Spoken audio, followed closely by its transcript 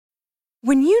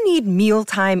When you need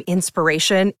mealtime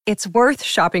inspiration, it's worth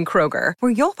shopping Kroger,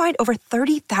 where you'll find over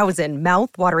 30,000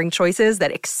 mouth-watering choices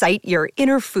that excite your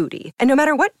inner foodie. And no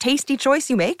matter what tasty choice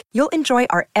you make, you'll enjoy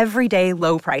our everyday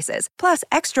low prices, plus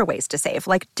extra ways to save,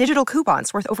 like digital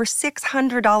coupons worth over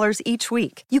 $600 each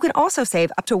week. You can also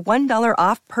save up to $1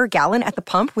 off per gallon at the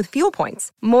pump with fuel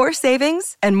points. More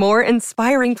savings and more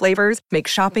inspiring flavors make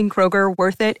shopping Kroger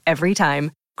worth it every time.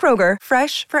 Kroger,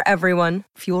 fresh for everyone.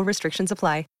 Fuel restrictions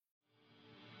apply.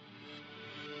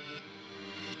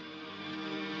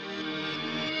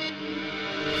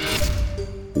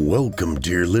 Welcome,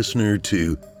 dear listener,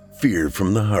 to Fear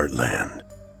from the Heartland.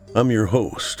 I'm your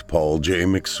host, Paul J.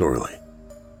 McSorley.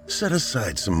 Set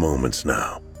aside some moments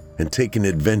now and take an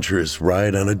adventurous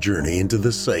ride on a journey into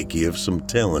the psyche of some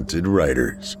talented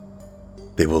writers.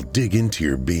 They will dig into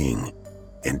your being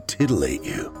and titillate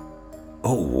you.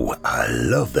 Oh, I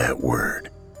love that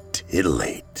word,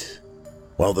 titillate.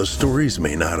 While the stories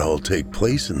may not all take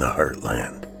place in the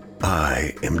Heartland,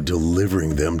 I am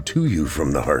delivering them to you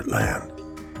from the Heartland.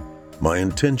 My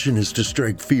intention is to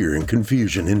strike fear and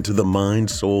confusion into the mind,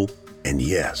 soul, and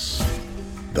yes,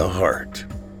 the heart.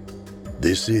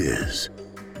 This is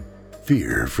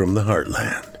Fear from the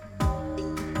Heartland.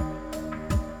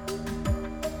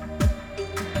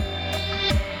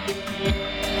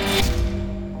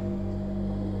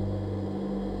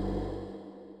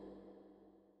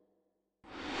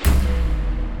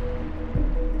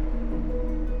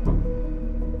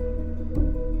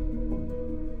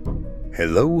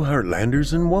 Hello,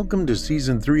 Heartlanders, and welcome to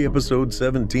Season 3, Episode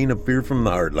 17 of Fear from the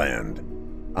Heartland.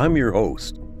 I'm your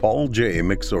host, Paul J.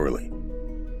 McSorley.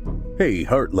 Hey,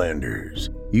 Heartlanders,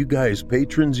 you guys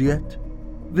patrons yet?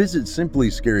 Visit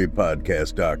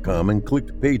simplyscarypodcast.com and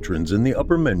click Patrons in the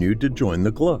upper menu to join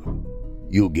the club.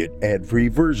 You'll get ad-free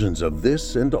versions of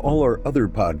this and all our other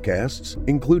podcasts,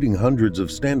 including hundreds of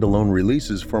standalone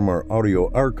releases from our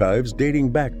audio archives dating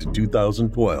back to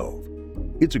 2012.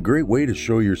 It's a great way to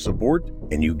show your support,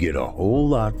 and you get a whole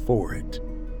lot for it.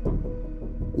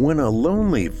 When a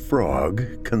lonely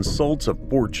frog consults a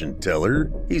fortune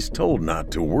teller, he's told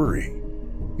not to worry.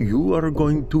 "You are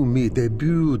going to meet a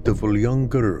beautiful young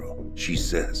girl," she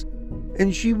says,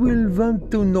 "and she will want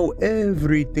to know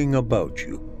everything about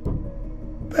you."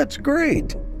 "That's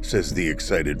great," says the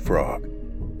excited frog.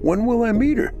 "When will I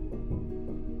meet her?"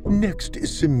 "Next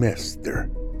semester,"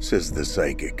 says the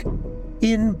psychic.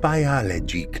 "In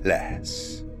biology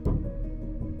class."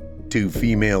 Two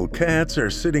female cats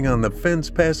are sitting on the fence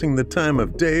passing the time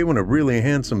of day when a really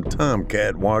handsome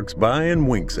tomcat walks by and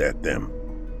winks at them.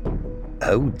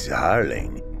 "Oh,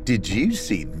 darling, did you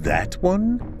see that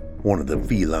one?" one of the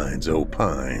felines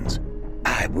opines.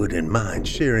 "I wouldn't mind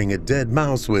sharing a dead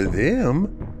mouse with him."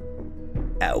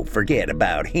 "Oh, forget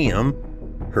about him,"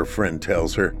 her friend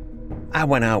tells her. "I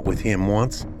went out with him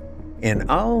once, and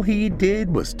all he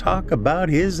did was talk about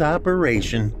his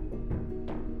operation."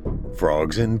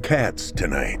 Frogs and cats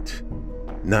tonight.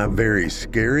 Not very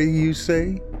scary, you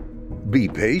say? Be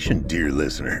patient, dear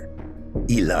listener.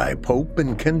 Eli Pope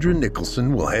and Kendra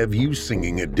Nicholson will have you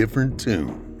singing a different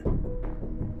tune.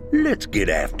 Let's get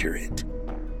after it.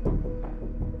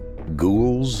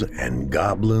 Ghouls and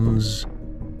goblins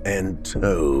and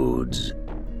toads.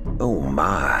 Oh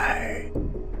my.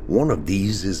 One of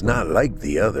these is not like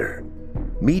the other.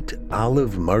 Meet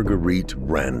Olive Marguerite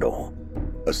Randall,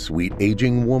 a sweet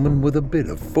aging woman with a bit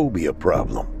of phobia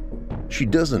problem. She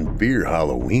doesn't fear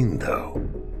Halloween, though.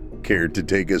 Care to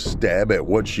take a stab at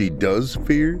what she does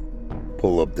fear?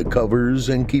 Pull up the covers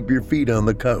and keep your feet on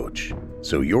the couch,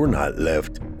 so you're not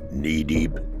left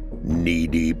knee-deep,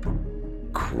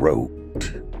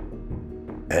 croaked.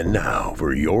 And now,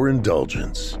 for your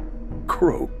indulgence,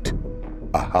 Croaked,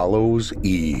 A Hallows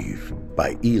Eve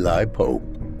by Eli Pope.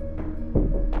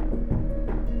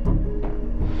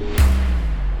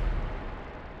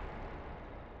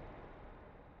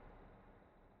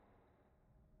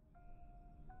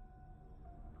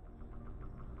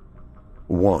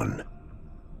 One.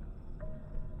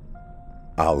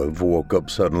 Olive woke up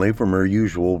suddenly from her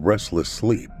usual restless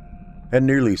sleep. At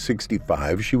nearly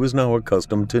 65, she was now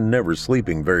accustomed to never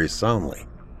sleeping very soundly.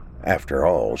 After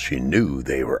all, she knew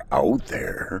they were out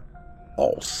there,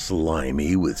 all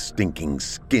slimy with stinking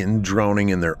skin drowning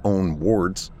in their own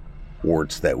warts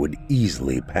that would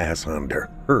easily pass on to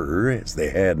her as they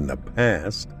had in the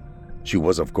past. She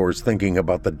was, of course, thinking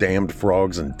about the damned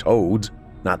frogs and toads,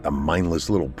 not the mindless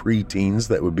little preteens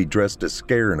that would be dressed to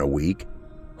scare in a week,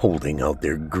 holding out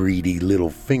their greedy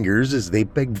little fingers as they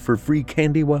begged for free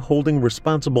candy while holding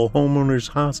responsible homeowners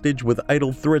hostage with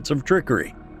idle threats of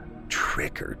trickery.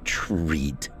 Trick or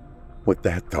treat. With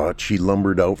that thought, she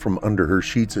lumbered out from under her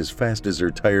sheets as fast as her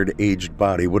tired, aged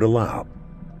body would allow.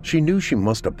 She knew she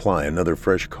must apply another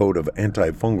fresh coat of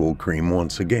antifungal cream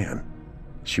once again.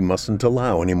 She mustn't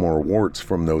allow any more warts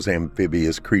from those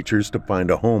amphibious creatures to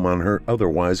find a home on her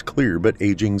otherwise clear but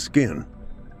aging skin.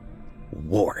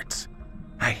 Warts.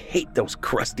 I hate those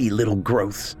crusty little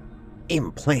growths.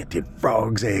 Implanted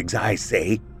frogs' eggs, I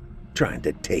say. Trying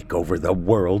to take over the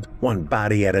world, one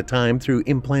body at a time, through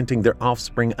implanting their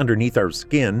offspring underneath our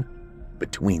skin.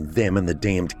 Between them and the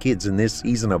damned kids in this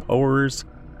season of horrors.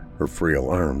 Her frail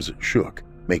arms shook,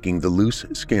 making the loose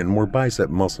skin where bicep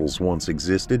muscles once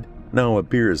existed now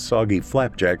appear as soggy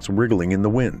flapjacks wriggling in the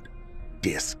wind.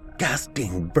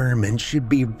 Disgusting vermin should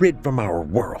be rid from our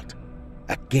world.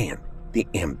 Again, the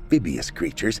amphibious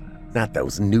creatures, not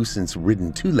those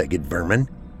nuisance-ridden two-legged vermin.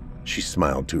 She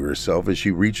smiled to herself as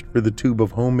she reached for the tube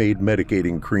of homemade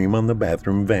medicating cream on the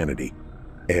bathroom vanity.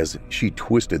 As she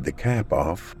twisted the cap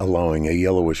off, allowing a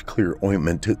yellowish clear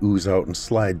ointment to ooze out and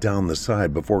slide down the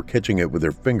side before catching it with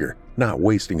her finger, not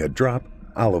wasting a drop,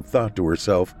 Olive thought to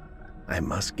herself, I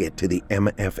must get to the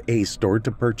MFA store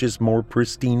to purchase more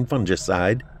pristine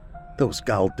fungicide. Those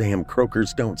goddamn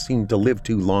croakers don't seem to live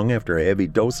too long after a heavy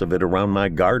dose of it around my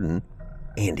garden.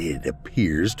 And it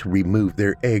appears to remove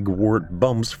their egg wart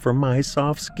bumps from my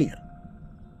soft skin.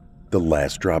 The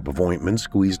last drop of ointment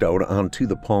squeezed out onto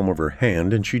the palm of her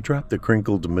hand, and she dropped the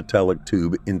crinkled metallic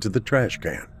tube into the trash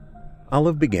can.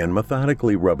 Olive began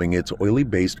methodically rubbing its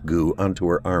oily-based goo onto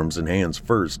her arms and hands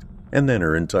first, and then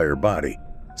her entire body,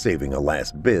 saving a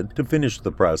last bit to finish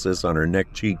the process on her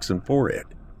neck, cheeks, and forehead.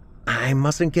 I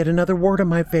mustn't get another wart on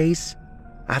my face.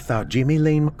 I thought Jimmy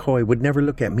Lane McCoy would never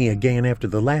look at me again after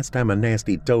the last time a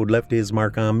nasty toad left his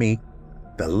mark on me.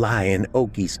 The lying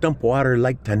oaky stumpwater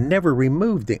liked to never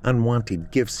remove the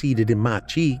unwanted gift seated in my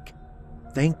cheek.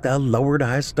 Thank the Lord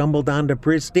I stumbled onto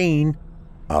pristine.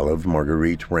 Olive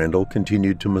Marguerite Randall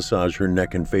continued to massage her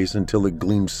neck and face until it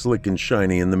gleamed slick and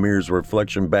shiny in the mirror's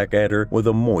reflection back at her with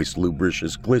a moist,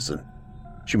 lubricious glisten.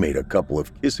 She made a couple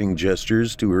of kissing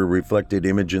gestures to her reflected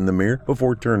image in the mirror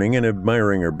before turning and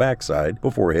admiring her backside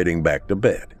before heading back to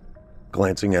bed.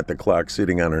 Glancing at the clock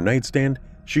sitting on her nightstand,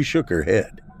 she shook her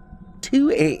head.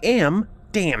 2 a.m.?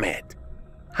 Damn it!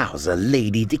 How's a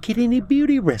lady to get any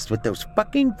beauty rest with those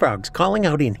fucking frogs calling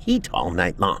out in heat all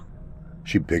night long?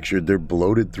 She pictured their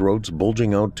bloated throats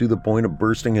bulging out to the point of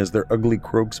bursting as their ugly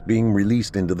croaks being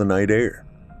released into the night air.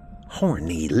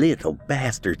 Horny little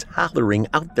bastards hollering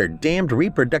out their damned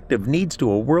reproductive needs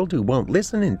to a world who won't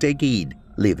listen and take heed,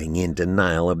 living in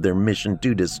denial of their mission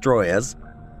to destroy us.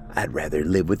 I'd rather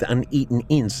live with uneaten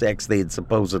insects they'd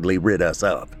supposedly rid us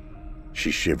of.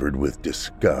 She shivered with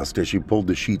disgust as she pulled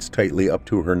the sheets tightly up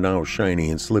to her now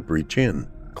shiny and slippery chin,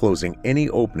 closing any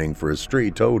opening for a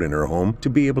stray toad in her home to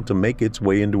be able to make its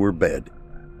way into her bed.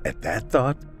 At that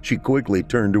thought, she quickly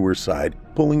turned to her side,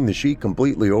 pulling the sheet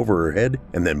completely over her head,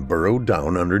 and then burrowed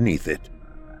down underneath it.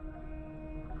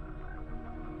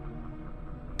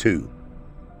 2.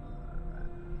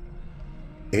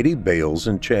 Eddie Bales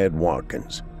and Chad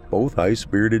Watkins, both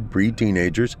high-spirited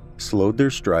pre-teenagers, slowed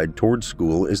their stride toward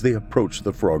school as they approached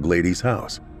the Frog Lady's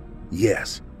house.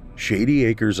 Yes, Shady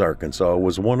Acres, Arkansas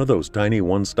was one of those tiny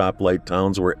one-stoplight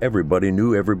towns where everybody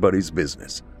knew everybody's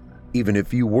business, even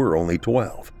if you were only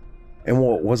 12. And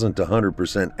what wasn't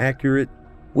 100% accurate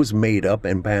was made up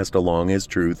and passed along as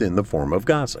truth in the form of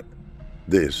gossip.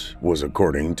 This was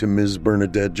according to Ms.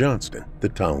 Bernadette Johnston, the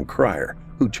town crier,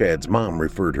 who Chad's mom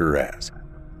referred her as.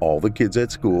 All the kids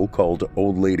at school called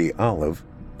Old Lady Olive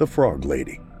the Frog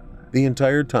Lady. The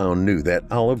entire town knew that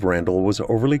Olive Randall was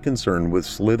overly concerned with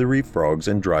slithery frogs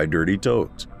and dry, dirty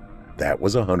toads. That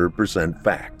was 100%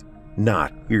 fact,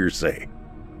 not hearsay.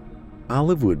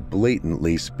 Olive would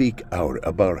blatantly speak out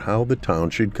about how the town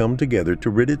should come together to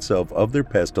rid itself of their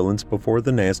pestilence before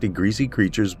the nasty, greasy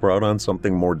creatures brought on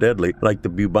something more deadly like the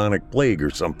bubonic plague or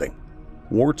something.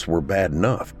 Warts were bad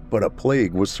enough, but a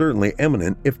plague was certainly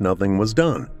imminent if nothing was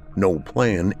done, no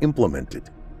plan implemented.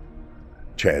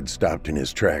 Chad stopped in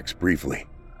his tracks briefly.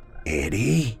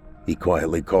 "Eddie?" he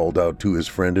quietly called out to his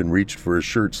friend and reached for his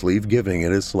shirt sleeve, giving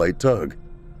it a slight tug.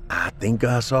 "I think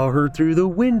I saw her through the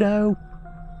window."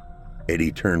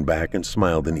 Eddie turned back and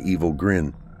smiled an evil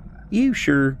grin. "You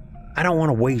sure? I don't want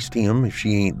to waste him if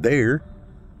she ain't there."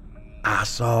 "I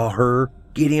saw her.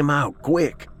 Get him out,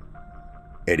 quick."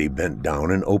 Eddie bent down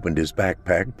and opened his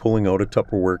backpack, pulling out a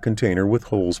Tupperware container with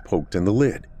holes poked in the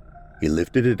lid. He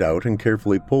lifted it out and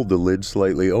carefully pulled the lid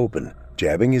slightly open,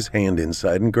 jabbing his hand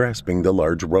inside and grasping the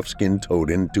large rough-skinned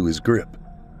toad into his grip.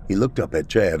 He looked up at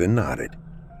Chad and nodded.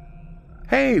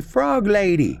 "Hey, Frog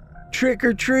Lady! Trick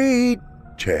or treat!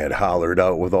 Chad hollered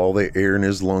out with all the air in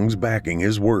his lungs backing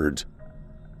his words.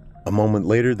 A moment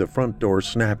later, the front door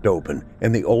snapped open,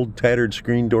 and the old tattered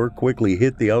screen door quickly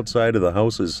hit the outside of the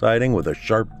house's siding with a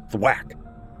sharp thwack.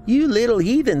 "You little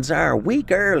heathens are a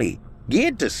week early.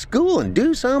 Get to school and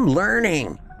do some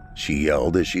learning," she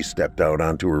yelled as she stepped out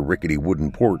onto her rickety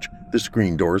wooden porch, the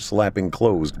screen door slapping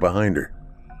closed behind her.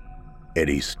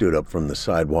 Eddie stood up from the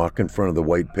sidewalk in front of the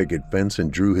white picket fence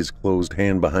and drew his closed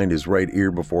hand behind his right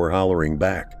ear before hollering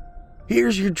back.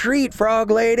 "Here's your treat, Frog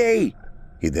Lady!"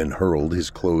 He then hurled his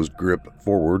closed grip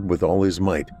forward with all his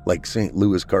might, like St.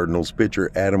 Louis Cardinals pitcher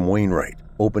Adam Wainwright,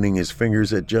 opening his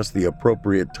fingers at just the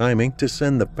appropriate timing to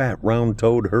send the fat round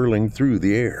toad hurling through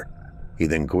the air. He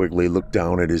then quickly looked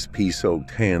down at his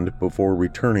pea-soaked hand before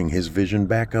returning his vision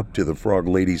back up to the Frog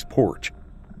Lady's porch.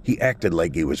 He acted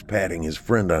like he was patting his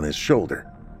friend on his shoulder,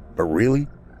 but really,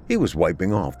 he was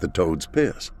wiping off the toad's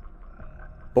piss.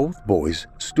 Both boys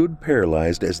stood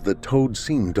paralyzed as the toad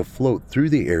seemed to float through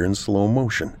the air in slow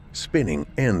motion, spinning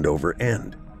end over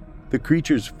end. The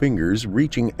creature's fingers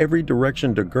reaching every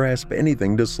direction to grasp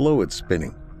anything to slow its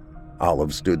spinning.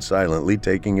 Olive stood silently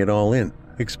taking it all in,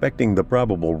 expecting the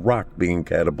probable rock being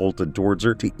catapulted towards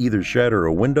her to either shatter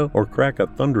a window or crack a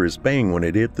thunderous bang when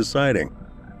it hit the siding.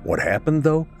 What happened,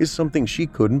 though, is something she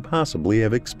couldn't possibly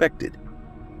have expected.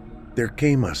 There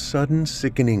came a sudden,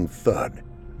 sickening thud,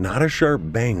 not a sharp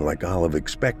bang like Olive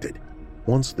expected.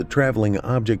 Once the traveling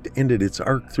object ended its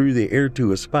arc through the air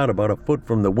to a spot about a foot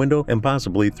from the window and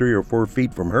possibly 3 or 4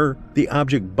 feet from her, the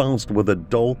object bounced with a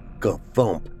dull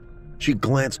ka-thump. She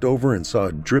glanced over and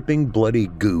saw dripping, bloody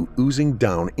goo oozing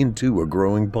down into a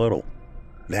growing puddle.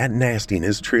 That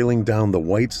nastiness trailing down the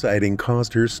white siding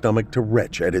caused her stomach to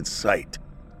retch at its sight.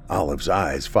 Olive's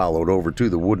eyes followed over to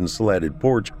the wooden slatted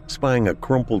porch, spying a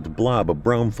crumpled blob of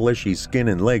brown fleshy skin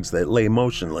and legs that lay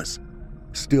motionless.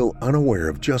 Still unaware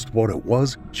of just what it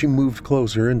was, she moved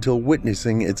closer until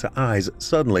witnessing its eyes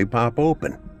suddenly pop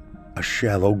open. A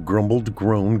shallow, grumbled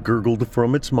groan gurgled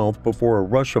from its mouth before a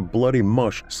rush of bloody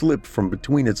mush slipped from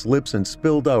between its lips and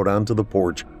spilled out onto the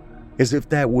porch. As if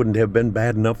that wouldn't have been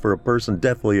bad enough for a person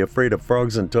deathly afraid of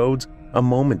frogs and toads, a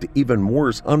moment even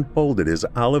worse unfolded as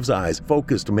Olive's eyes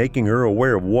focused, making her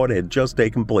aware of what had just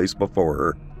taken place before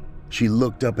her. She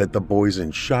looked up at the boys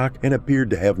in shock and appeared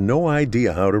to have no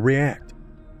idea how to react.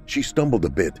 She stumbled a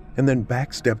bit and then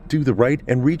backstepped to the right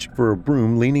and reached for a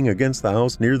broom leaning against the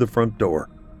house near the front door.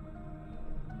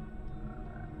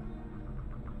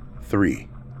 3.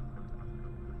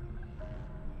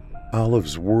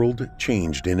 Olive's world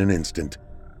changed in an instant.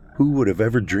 Who would have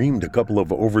ever dreamed a couple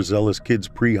of overzealous kids'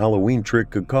 pre-Halloween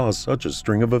trick could cause such a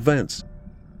string of events?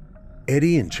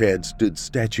 Eddie and Chad stood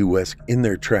statuesque in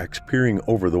their tracks, peering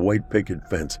over the white picket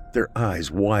fence, their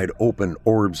eyes wide open,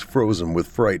 orbs frozen with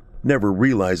fright, never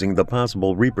realizing the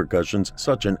possible repercussions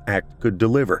such an act could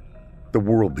deliver. The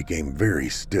world became very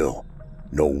still.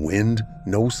 No wind,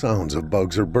 no sounds of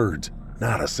bugs or birds,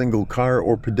 not a single car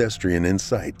or pedestrian in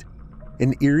sight.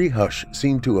 An eerie hush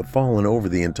seemed to have fallen over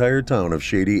the entire town of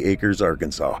Shady Acres,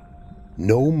 Arkansas.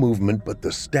 No movement but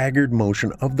the staggered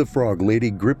motion of the Frog Lady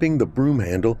gripping the broom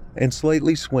handle and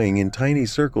slightly swaying in tiny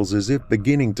circles as if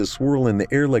beginning to swirl in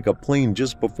the air like a plane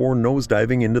just before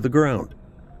nosediving into the ground.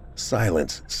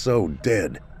 Silence so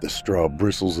dead, the straw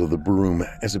bristles of the broom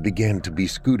as it began to be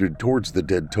scooted towards the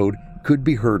dead toad could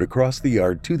be heard across the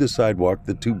yard to the sidewalk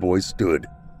the two boys stood.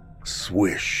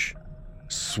 Swish,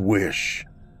 swish.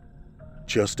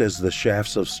 Just as the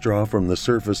shafts of straw from the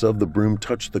surface of the broom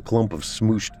touched the clump of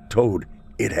smooshed toad,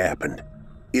 it happened.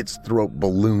 Its throat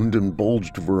ballooned and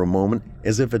bulged for a moment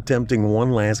as if attempting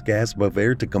one last gasp of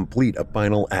air to complete a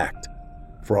final act.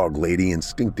 Frog Lady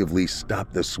instinctively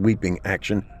stopped the sweeping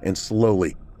action and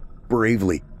slowly,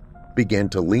 bravely, began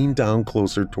to lean down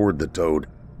closer toward the toad.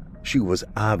 She was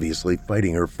obviously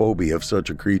fighting her phobia of such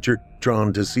a creature,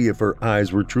 drawn to see if her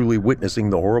eyes were truly witnessing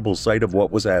the horrible sight of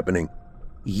what was happening.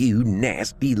 "You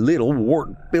nasty little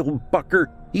wart-billed bucker!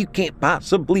 You can't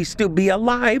possibly still be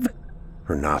alive!"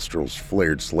 Her nostrils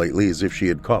flared slightly as if she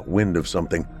had caught wind of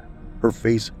something. Her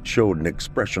face showed an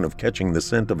expression of catching the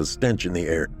scent of a stench in the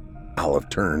air. Olive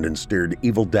turned and stared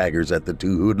evil daggers at the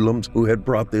two hoodlums who had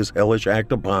brought this hellish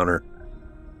act upon her.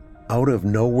 Out of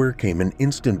nowhere came an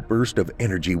instant burst of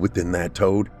energy within that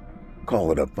toad.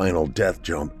 Call it a final death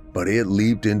jump, but it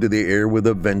leaped into the air with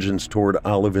a vengeance toward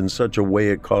Olive in such a way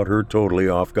it caught her totally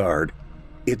off guard.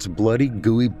 Its bloody,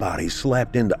 gooey body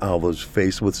slapped into Olive's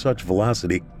face with such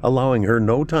velocity, allowing her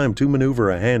no time to maneuver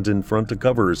a hand in front to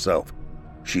cover herself.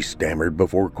 She stammered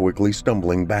before quickly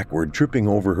stumbling backward, tripping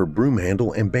over her broom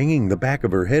handle and banging the back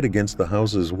of her head against the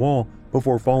house's wall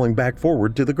before falling back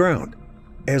forward to the ground.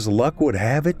 As luck would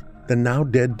have it, The now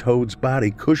dead toad's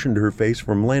body cushioned her face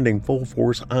from landing full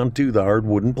force onto the hard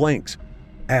wooden planks.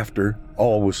 After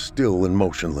all was still and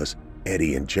motionless,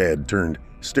 Eddie and Chad turned,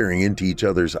 staring into each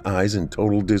other's eyes in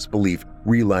total disbelief,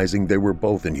 realizing they were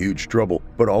both in huge trouble,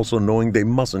 but also knowing they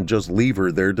mustn't just leave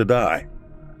her there to die.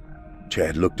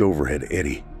 Chad looked over at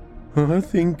Eddie. "I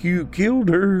think you killed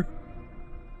her."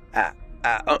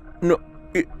 No,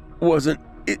 it wasn't.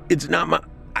 It's not my...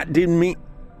 I didn't mean..."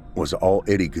 was all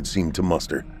Eddie could seem to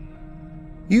muster.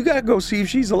 "You gotta go see if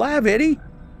she's alive, Eddie."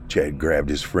 Chad grabbed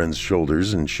his friend's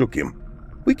shoulders and shook him.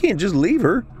 "We can't just leave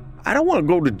her. I don't want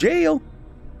to go to jail."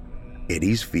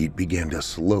 Eddie's feet began to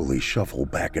slowly shuffle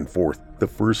back and forth, the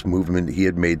first movement he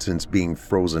had made since being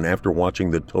frozen after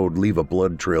watching the toad leave a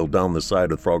blood trail down the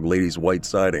side of Frog Lady's white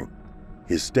siding.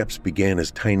 His steps began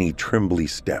as tiny, trembly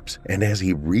steps, and as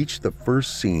he reached the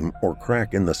first seam or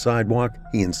crack in the sidewalk,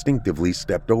 he instinctively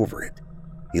stepped over it.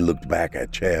 He looked back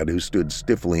at Chad, who stood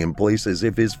stiffly in place as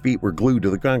if his feet were glued to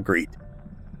the concrete.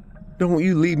 "Don't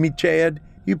you leave me, Chad,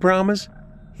 you promise?"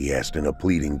 he asked in a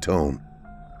pleading tone.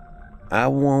 "I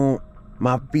won't.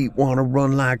 My feet want to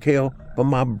run like hell, but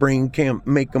my brain can't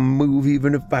make 'em move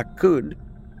even if I could."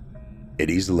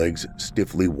 Eddie's legs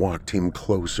stiffly walked him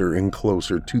closer and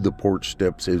closer to the porch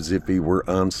steps as if he were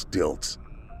on stilts.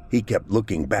 He kept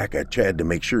looking back at Chad to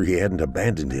make sure he hadn't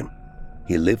abandoned him.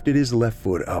 He lifted his left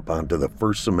foot up onto the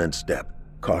first cement step,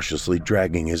 cautiously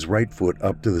dragging his right foot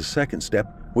up to the second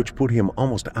step, which put him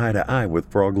almost eye to eye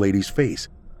with Frog Lady's face.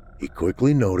 He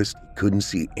quickly noticed he couldn't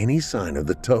see any sign of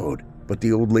the toad, but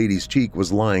the old lady's cheek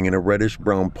was lying in a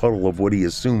reddish-brown puddle of what he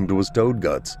assumed was toad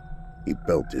guts. He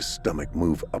felt his stomach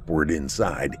move upward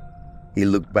inside. He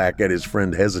looked back at his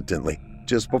friend hesitantly,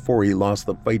 just before he lost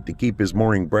the fight to keep his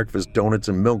morning breakfast donuts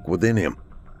and milk within him.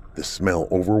 The smell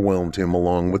overwhelmed him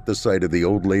along with the sight of the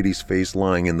old lady's face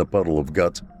lying in the puddle of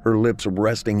guts, her lips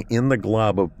resting in the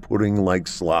glob of pudding-like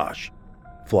slosh.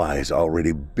 Flies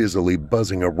already busily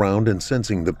buzzing around and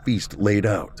sensing the feast laid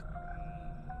out.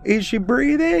 "Is she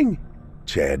breathing?"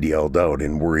 Chad yelled out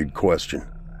in worried question.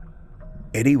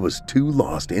 Eddie was too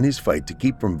lost in his fight to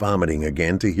keep from vomiting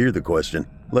again to hear the question,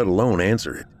 let alone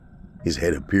answer it. His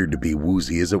head appeared to be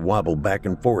woozy as it wobbled back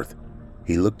and forth.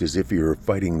 He looked as if he were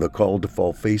fighting the call to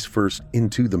fall face first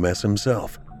into the mess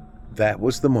himself. That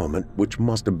was the moment which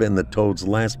must have been the toad's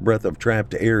last breath of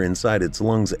trapped air inside its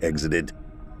lungs exited.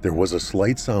 There was a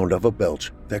slight sound of a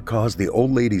belch that caused the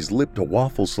old lady's lip to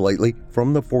waffle slightly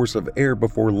from the force of air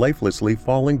before lifelessly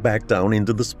falling back down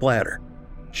into the splatter.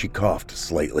 She coughed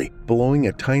slightly, blowing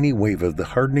a tiny wave of the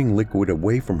hardening liquid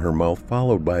away from her mouth,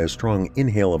 followed by a strong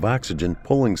inhale of oxygen,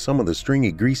 pulling some of the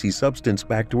stringy, greasy substance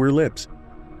back to her lips.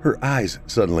 Her eyes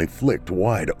suddenly flicked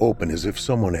wide open as if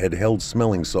someone had held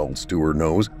smelling salts to her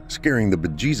nose, scaring the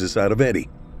bejesus out of Eddie.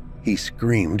 He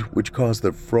screamed, which caused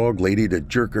the Frog Lady to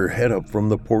jerk her head up from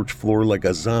the porch floor like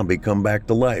a zombie come back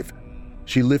to life.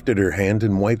 She lifted her hand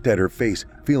and wiped at her face,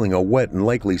 feeling a wet and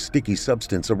likely sticky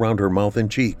substance around her mouth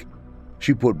and cheek.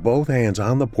 She put both hands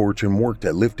on the porch and worked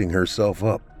at lifting herself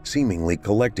up, seemingly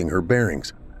collecting her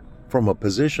bearings. From a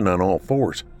position on all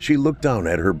fours, she looked down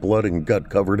at her blood and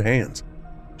gut-covered hands.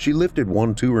 She lifted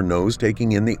one to her nose,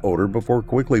 taking in the odor before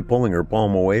quickly pulling her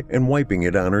palm away and wiping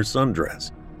it on her sundress.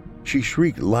 She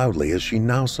shrieked loudly as she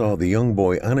now saw the young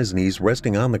boy on his knees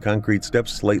resting on the concrete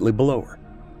steps slightly below her.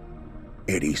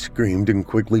 Eddie screamed and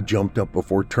quickly jumped up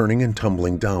before turning and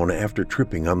tumbling down after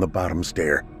tripping on the bottom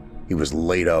stair. He was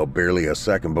laid out barely a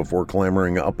second before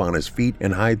clambering up on his feet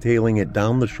and hightailing it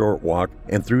down the short walk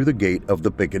and through the gate of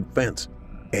the picket fence.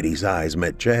 Eddie's eyes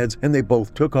met Chad's, and they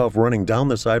both took off running down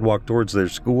the sidewalk towards their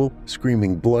school,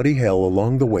 screaming bloody hell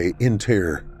along the way in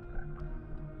terror.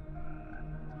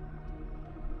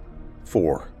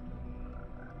 4.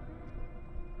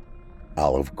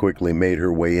 Olive quickly made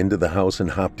her way into the house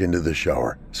and hopped into the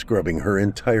shower, scrubbing her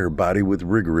entire body with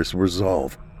rigorous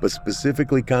resolve, but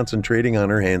specifically concentrating on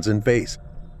her hands and face.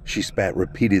 She spat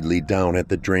repeatedly down at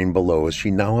the drain below as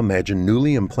she now imagined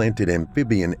newly implanted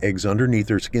amphibian eggs underneath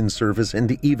her skin surface and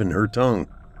to even her tongue.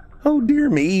 "Oh dear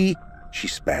me," she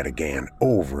spat again,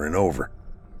 over and over.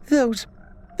 Those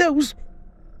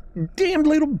damned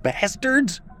little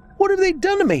bastards! What have they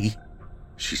done to me?"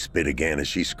 She spit again as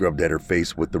she scrubbed at her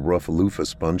face with the rough loofah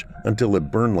sponge until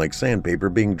it burned like sandpaper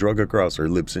being drug across her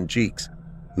lips and cheeks.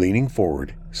 Leaning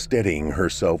forward, steadying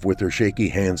herself with her shaky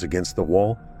hands against the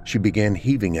wall, she began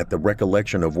heaving at the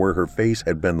recollection of where her face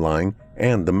had been lying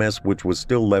and the mess which was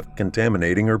still left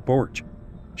contaminating her porch.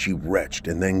 She retched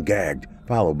and then gagged,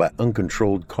 followed by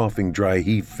uncontrolled coughing dry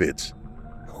heave fits.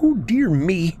 "Oh dear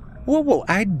me, what will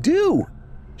I do?"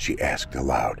 she asked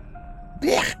aloud.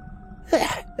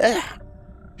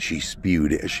 She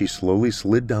spewed as she slowly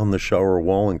slid down the shower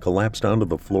wall and collapsed onto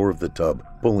the floor of the tub,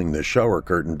 pulling the shower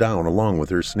curtain down along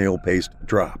with her snail paste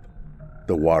drop.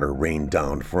 The water rained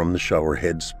down from the shower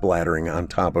head, splattering on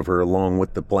top of her along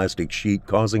with the plastic sheet,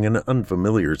 causing an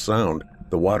unfamiliar sound.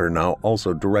 The water now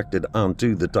also directed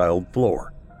onto the tiled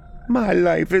floor. "My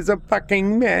life is a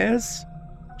fucking mess,"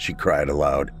 she cried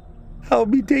aloud. "I'll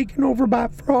be taken over by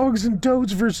frogs and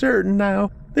toads for certain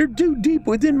now. They're too deep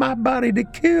within my body to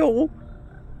kill."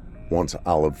 Once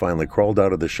Olive finally crawled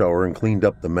out of the shower and cleaned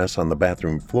up the mess on the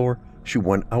bathroom floor, she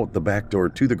went out the back door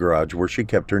to the garage where she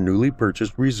kept her newly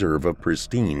purchased reserve of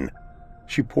Pristine.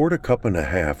 She poured a cup and a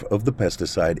half of the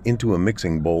pesticide into a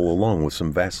mixing bowl along with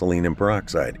some Vaseline and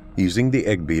peroxide, using the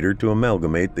egg beater to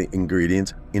amalgamate the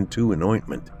ingredients into an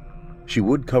ointment. She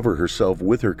would cover herself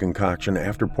with her concoction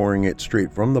after pouring it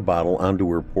straight from the bottle onto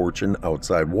her porch and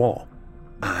outside wall.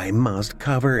 "I must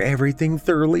cover everything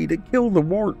thoroughly to kill the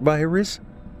wart virus."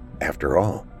 After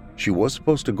all, she was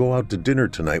supposed to go out to dinner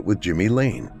tonight with Jimmy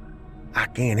Lane. "I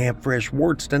can't have fresh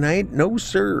warts tonight, no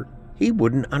sir. He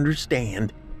wouldn't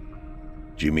understand."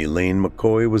 Jimmy Lane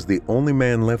McCoy was the only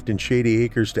man left in Shady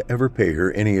Acres to ever pay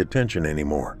her any attention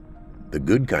anymore. The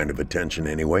good kind of attention,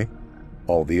 anyway.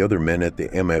 All the other men at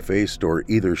the MFA store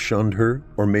either shunned her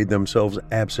or made themselves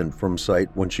absent from sight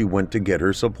when she went to get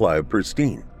her supply of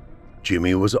Pristine.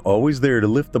 Jimmy was always there to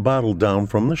lift the bottle down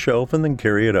from the shelf and then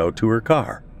carry it out to her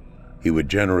car. He would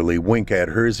generally wink at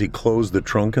her as he closed the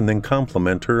trunk and then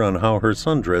compliment her on how her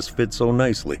sundress fit so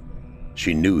nicely.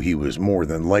 She knew he was more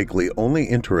than likely only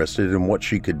interested in what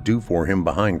she could do for him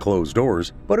behind closed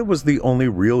doors, but it was the only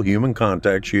real human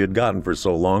contact she had gotten for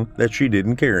so long that she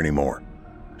didn't care anymore.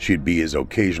 She'd be his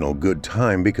occasional good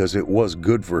time because it was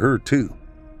good for her too.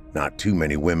 Not too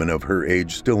many women of her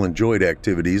age still enjoyed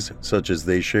activities such as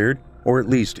they shared, or at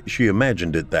least she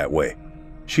imagined it that way.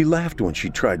 She laughed when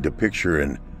she tried to picture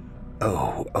an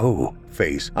oh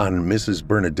face on Mrs.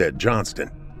 Bernadette Johnston.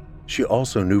 She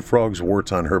also knew Frog's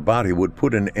warts on her body would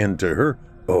put an end to her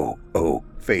oh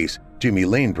face Jimmy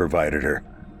Lane provided her.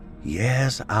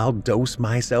 "Yes, I'll dose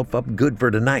myself up good for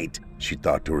tonight," she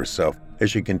thought to herself as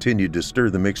she continued to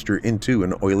stir the mixture into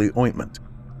an oily ointment.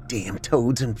 "Damn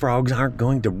toads and frogs aren't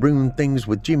going to ruin things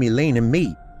with Jimmy Lane and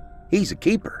me. He's a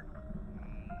keeper."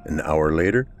 An hour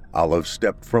later, Olive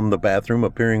stepped from the bathroom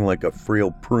appearing like a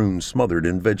frail prune smothered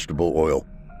in vegetable oil,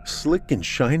 slick and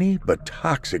shiny but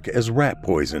toxic as rat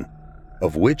poison,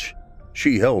 of which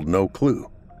she held no clue.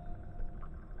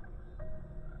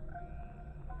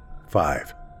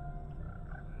 5.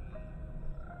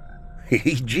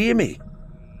 "Hey, Jimmy,"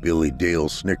 Billy Dale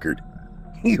snickered.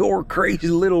 "Your crazy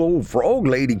little old frog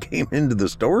lady came into the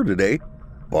store today,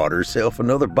 bought herself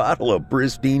another bottle of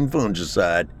Pristine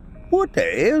fungicide. What the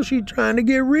hell's she trying to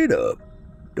get rid of?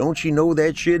 Don't she know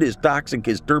that shit is toxic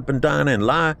as turpentine and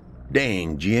lye?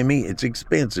 Dang, Jimmy, it's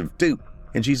expensive too,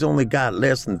 and she's only got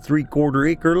less than 3/4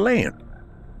 acre land."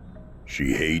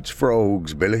 "She hates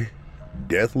frogs, Billy.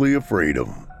 Deathly afraid of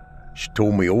them. She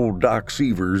told me old Doc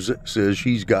Severs says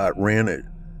she's got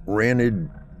Ranida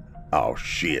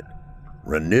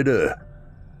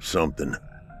something.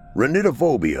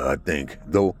 Ranidophobia, I think,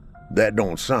 though that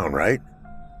don't sound right."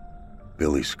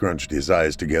 Billy scrunched his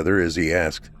eyes together as he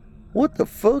asked, "What the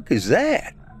fuck is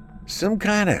that? Some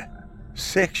kind of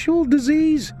sexual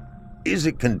disease? Is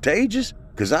it contagious?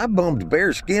 'Cause I bumped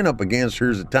bare skin up against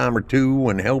hers a time or two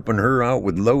when helping her out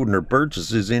with loading her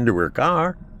purchases into her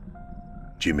car."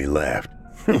 Jimmy laughed.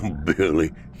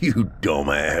 "Billy, you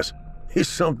dumbass. It's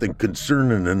something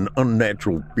concerning an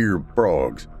unnatural fear of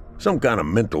frogs. Some kind of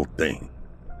mental thing.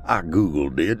 I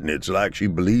googled it, and it's like she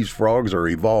believes frogs are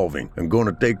evolving and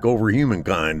gonna take over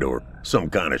humankind or some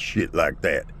kind of shit like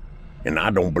that. And I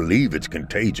don't believe it's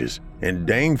contagious, and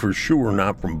dang for sure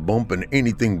not from bumping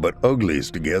anything but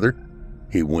uglies together."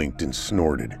 He winked and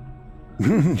snorted.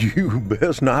 "You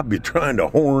best not be trying to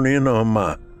horn in on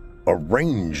my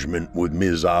arrangement with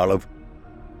Ms. Olive."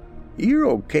 "You're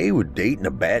okay with dating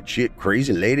a batshit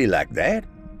crazy lady like that?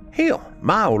 Hell,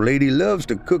 my old lady loves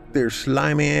to cook their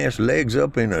slimy-ass legs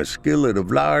up in a skillet of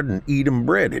lard and eat 'em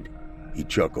breaded." He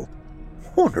chuckled.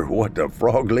 "Wonder what the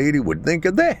frog lady would think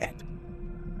of that."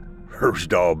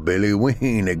 "First off, Billy, we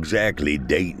ain't exactly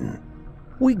dating.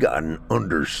 We got an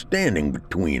understanding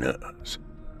between us."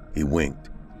 He winked.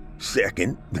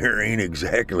 "Second, there ain't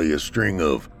exactly a string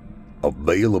of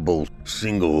available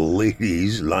single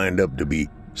ladies lined up to be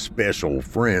special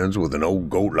friends with an old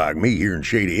goat like me here in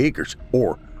Shady Acres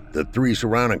or the 3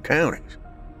 surrounding counties.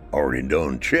 Already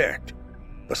done checked.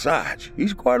 Besides,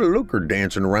 he's quite a looker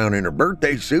dancing around in her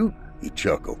birthday suit." He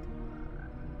chuckled.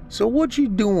 "So what you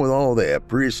doing with all that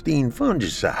Pristine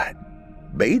fungicide?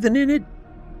 Bathing in it?"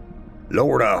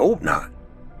 Lord, I hope not.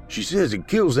 She says it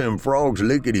kills them frogs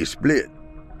lickety-split.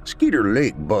 Skeeter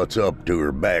Lake butts up to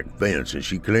her back fence and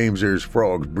she claims there's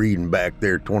frogs breeding back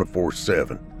there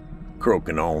 24/7.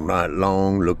 Croaking all night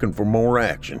long looking for more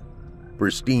action.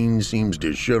 Pristine seems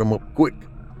to shut 'em up quick.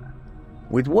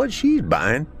 With what she's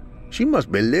buying, she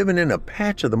must be living in a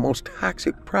patch of the most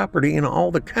toxic property in all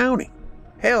the county.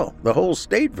 Hell, the whole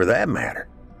state for that matter.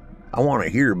 I want to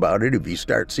hear about it if you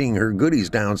start seeing her goodies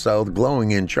down south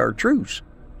glowing in chartreuse.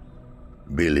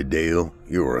 Billy Dale,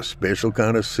 you're a special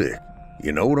kind of sick.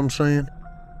 You know what I'm saying?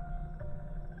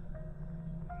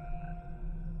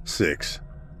 6.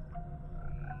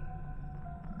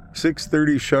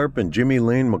 6:30 sharp and Jimmy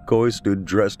Lane McCoy stood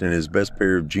dressed in his best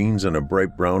pair of jeans and a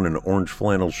bright brown and orange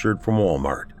flannel shirt from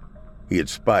Walmart. He had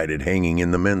spied it hanging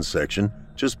in the men's section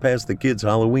just past the kids'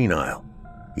 Halloween aisle.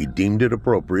 He deemed it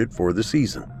appropriate for the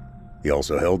season. He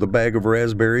also held a bag of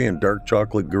raspberry and dark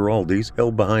chocolate Giraldis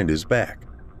held behind his back.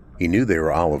 He knew they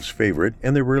were Olive's favorite,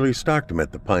 and they rarely stocked him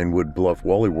at the Pinewood Bluff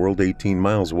Wally World 18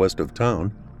 miles west of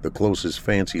town, the closest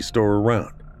fancy store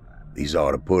around. These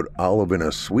ought to put Olive in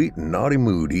a sweet and naughty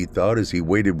mood, he thought as he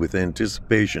waited with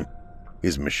anticipation.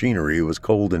 His machinery was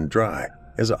cold and dry,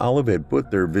 as Olive had put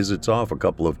their visits off a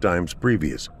couple of times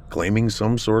previous, claiming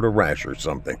some sort of rash or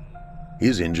something.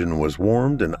 His engine was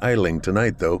warmed and idling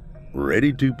tonight, though,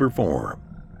 ready to perform.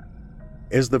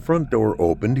 As the front door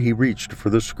opened, he reached for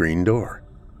the screen door.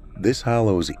 This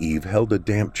Hallows Eve held a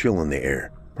damp chill in the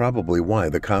air, probably why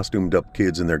the costumed-up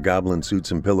kids in their goblin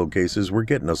suits and pillowcases were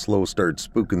getting a slow start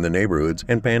spooking the neighborhoods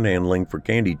and panhandling for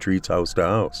candy treats house to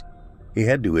house. He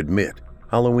had to admit,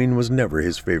 Halloween was never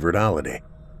his favorite holiday.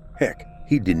 Heck,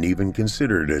 he didn't even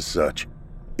consider it as such.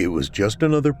 It was just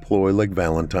another ploy like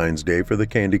Valentine's Day for the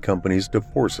candy companies to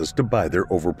force us to buy their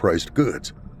overpriced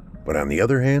goods. But on the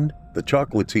other hand, the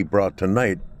chocolates he brought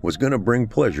tonight was going to bring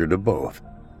pleasure to both.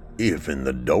 If and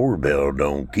the doorbell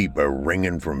don't keep a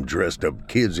ringing from dressed-up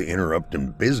kids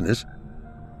interrupting business.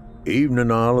 Evening,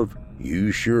 Olive.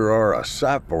 You sure are a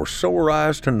sight for sore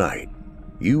eyes tonight.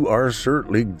 You are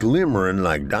certainly glimmering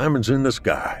like diamonds in the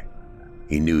sky.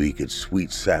 He knew he could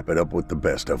sweet sap it up with the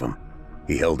best of them.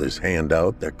 He held his hand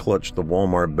out that clutched the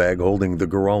Walmart bag holding the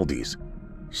Giraldis.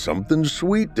 Something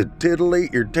sweet to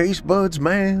titillate your taste buds,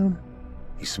 ma'am?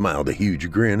 He smiled a huge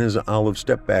grin as Olive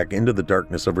stepped back into the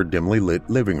darkness of her dimly lit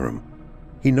living room.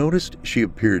 He noticed she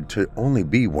appeared to only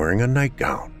be wearing a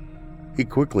nightgown. He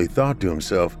quickly thought to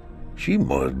himself, she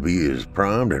must be as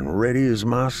primed and ready as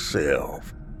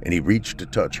myself, and he reached to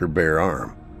touch her bare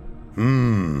arm.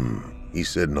 He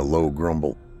said in a low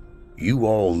grumble. You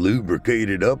all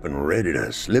lubricated up and ready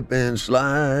to slip and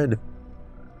slide?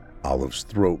 Olive's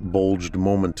throat bulged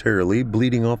momentarily,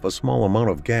 bleeding off a small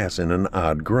amount of gas in an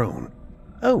odd groan.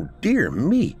 Oh, dear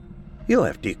me. You'll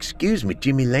have to excuse me,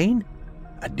 Jimmy Lane.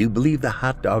 I do believe the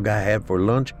hot dog I had for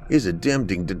lunch is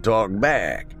attempting to talk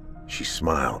back. She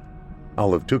smiled.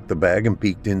 Olive took the bag and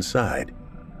peeked inside.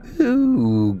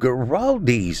 Ooh,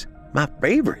 Giraldis, my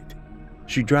favorite.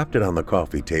 She dropped it on the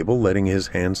coffee table, letting his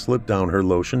hand slip down her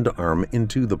lotioned arm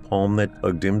into the palm that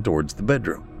tugged him towards the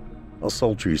bedroom. A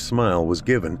sultry smile was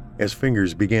given as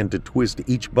fingers began to twist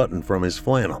each button from his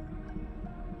flannel.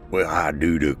 Well, I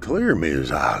do declare,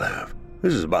 Miss Olive,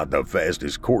 this is about the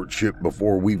fastest courtship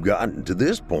before we've gotten to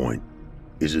this point.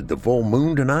 Is it the full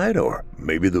moon tonight, or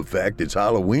maybe the fact it's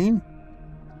Halloween?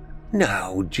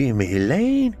 No, Jimmy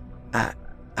Lane. I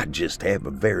just have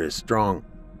a very strong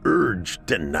urge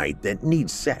tonight that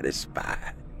needs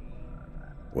satisfied.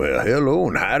 Well, hello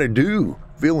and howdy do.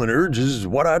 Feeling urges is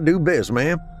what I do best,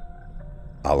 ma'am.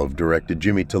 Olive directed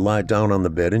Jimmy to lie down on the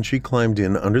bed and she climbed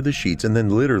in under the sheets and then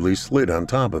literally slid on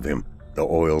top of him, the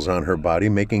oils on her body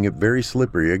making it very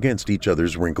slippery against each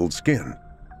other's wrinkled skin.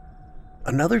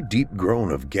 Another deep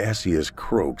groan of gaseous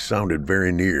croak sounded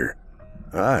very near.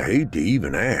 I hate to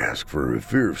even ask for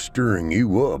fear of stirring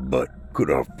you up, but could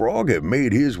a frog have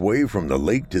made his way from the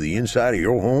lake to the inside of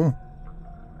your home?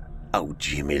 Oh,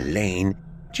 Jimmy Lane,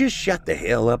 just shut the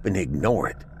hell up and ignore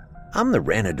it. I'm the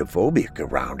ranitophobic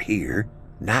around here.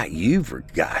 Not you, for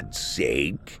God's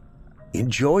sake.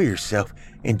 Enjoy yourself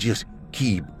and just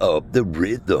keep up the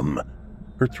rhythm.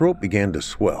 Her throat began to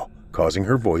swell, causing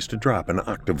her voice to drop an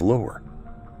octave lower.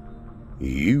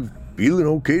 You feeling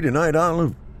okay tonight,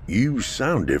 Olive? You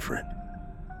sound different.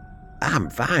 I'm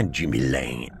fine, Jimmy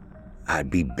Lane. I'd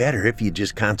be better if you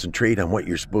just concentrate on what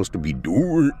you're supposed to be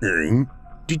doing.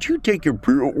 Did you take your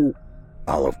pill?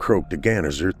 Olive croaked again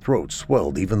as her throat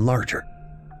swelled even larger.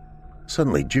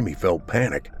 Suddenly, Jimmy felt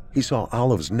panic. He saw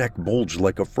Olive's neck bulge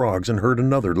like a frog's and heard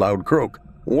another loud croak.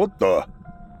 What the?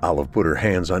 Olive put her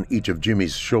hands on each of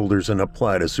Jimmy's shoulders and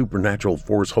applied a supernatural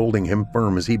force holding him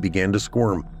firm as he began to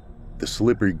squirm. The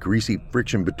slippery, greasy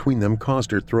friction between them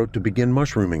caused her throat to begin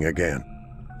mushrooming again.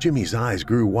 Jimmy's eyes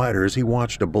grew wider as he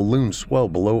watched a balloon swell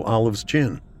below Olive's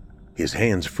chin. His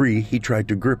hands free, he tried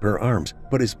to grip her arms,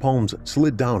 but his palms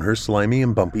slid down her slimy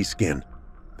and bumpy skin.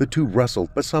 The two wrestled,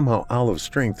 but somehow Olive's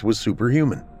strength was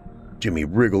superhuman. Jimmy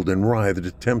wriggled and writhed,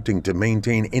 attempting to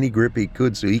maintain any grip he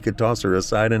could so he could toss her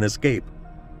aside and escape.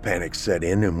 Panic set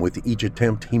in, and with each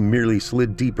attempt, he merely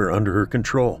slid deeper under her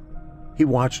control. He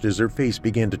watched as her face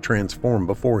began to transform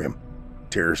before him.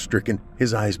 Terror-stricken,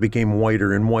 his eyes became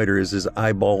whiter and whiter as his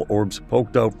eyeball orbs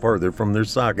poked out farther from their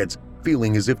sockets,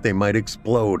 feeling as if they might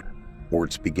explode.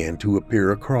 Warts began to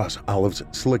appear across Olive's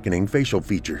slickening facial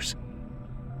features.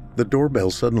 The doorbell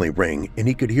suddenly rang, and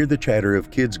he could hear the chatter of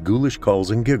kids' ghoulish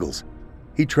calls and giggles.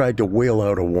 He tried to wail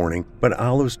out a warning, but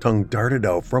Olive's tongue darted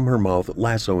out from her mouth,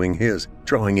 lassoing his,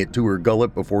 drawing it to her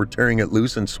gullet before tearing it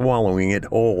loose and swallowing it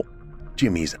whole.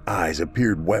 Jimmy's eyes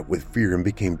appeared wet with fear and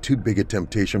became too big a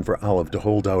temptation for Olive to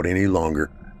hold out any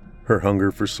longer. Her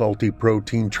hunger for salty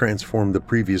protein transformed the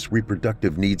previous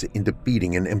reproductive needs into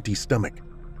feeding an empty stomach.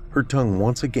 Her tongue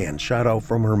once again shot out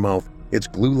from her mouth. Its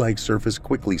glue-like surface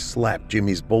quickly slapped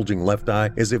Jimmy's bulging left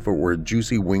eye as if it were a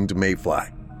juicy winged mayfly.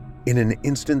 In an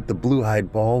instant, the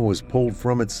blue-eyed ball was pulled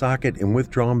from its socket and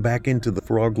withdrawn back into the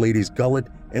frog lady's gullet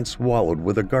and swallowed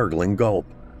with a gargling gulp.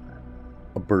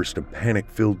 A burst of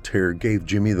panic-filled terror gave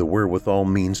Jimmy the wherewithal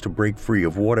means to break free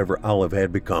of whatever Olive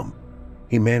had become.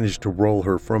 He managed to roll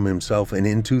her from himself and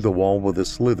into the wall with a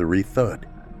slithery thud.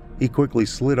 He quickly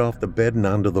slid off the bed and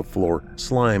onto the floor.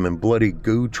 Slime and bloody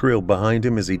goo trailed behind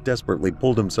him as he desperately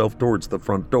pulled himself towards the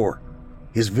front door.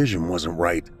 His vision wasn't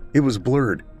right. It was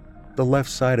blurred. The left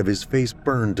side of his face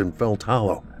burned and felt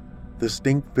hollow. The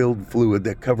stink-filled fluid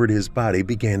that covered his body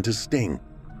began to sting.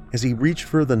 As he reached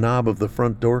for the knob of the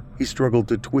front door, he struggled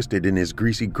to twist it in his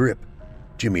greasy grip.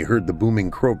 Jimmy heard the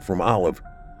booming croak from Olive.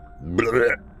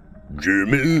 Bleh.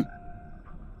 Jimmy?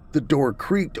 The door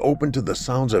creaked open to the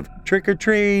sounds of "trick or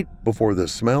treat" before the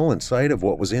smell and sight of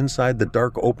what was inside the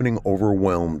dark opening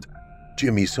overwhelmed.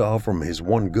 Jimmy saw from his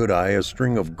one good eye a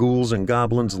string of ghouls and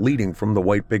goblins leading from the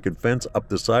white picket fence up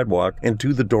the sidewalk and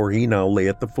to the door he now lay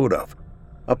at the foot of.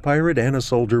 A pirate and a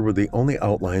soldier were the only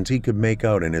outlines he could make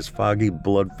out in his foggy,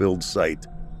 blood-filled sight.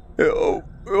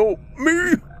 Help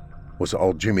me! Was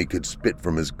all Jimmy could spit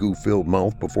from his goo-filled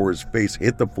mouth before his face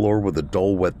hit the floor with a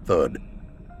dull, wet thud.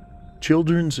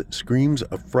 Children's screams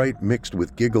of fright mixed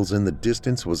with giggles in the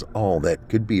distance was all that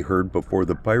could be heard before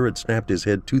the pirate snapped his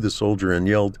head to the soldier and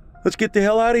yelled, "Let's get the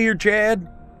hell out of here, Chad!"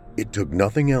 It took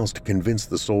nothing else to convince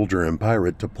the soldier and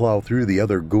pirate to plow through the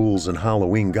other ghouls and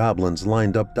Halloween goblins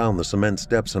lined up down the cement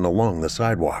steps and along the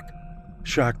sidewalk.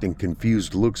 Shocked and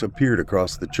confused looks appeared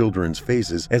across the children's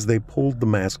faces as they pulled the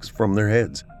masks from their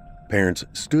heads. Parents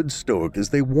stood stoic as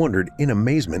they wondered in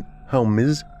amazement how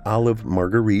Ms. Olive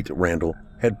Marguerite Randall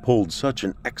had pulled such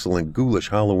an excellent ghoulish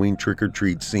Halloween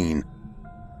trick-or-treat scene.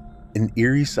 An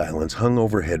eerie silence hung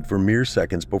overhead for mere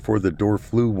seconds before the door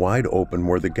flew wide open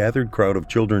where the gathered crowd of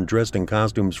children dressed in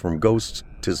costumes from ghosts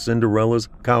to Cinderellas,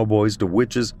 cowboys to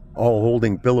witches, all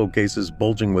holding pillowcases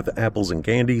bulging with apples and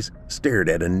candies, stared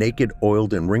at a naked,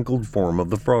 oiled, and wrinkled form of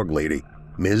the frog lady,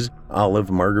 Ms. Olive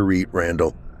Marguerite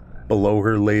Randall. Below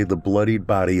her lay the bloodied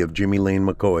body of Jimmy Lane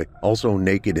McCoy, also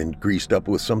naked and greased up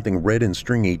with something red and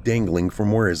stringy dangling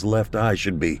from where his left eye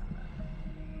should be.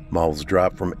 Mouths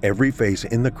dropped from every face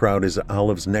in the crowd as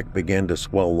Olive's neck began to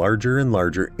swell larger and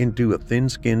larger into a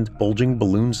thin-skinned, bulging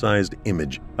balloon-sized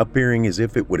image, appearing as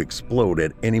if it would explode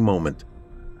at any moment.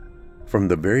 From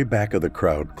the very back of the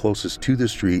crowd closest to the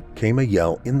street came a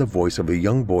yell in the voice of a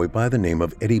young boy by the name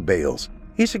of Eddie Bales.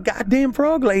 "It's a goddamn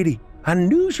frog lady! I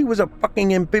knew she was a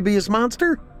fucking amphibious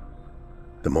monster!"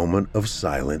 The moment of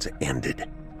silence ended.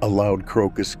 A loud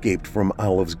croak escaped from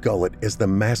Olive's gullet as the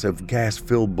massive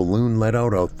gas-filled balloon let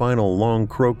out a final long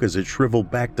croak as it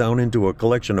shriveled back down into a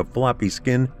collection of floppy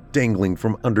skin dangling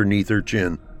from underneath her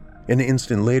chin. An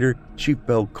instant later, she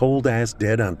fell cold-ass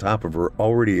dead on top of her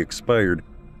already expired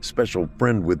special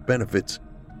friend with benefits,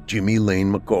 Jimmy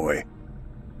Lane McCoy.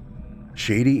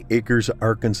 Shady Acres,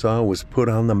 Arkansas was put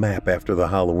on the map after the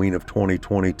Halloween of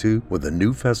 2022 with a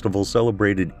new festival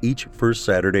celebrated each first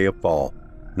Saturday of fall,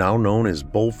 now known as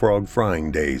Bullfrog Frying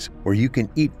Days, where you can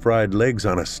eat fried legs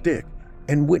on a stick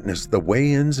and witness the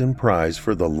weigh-ins and prize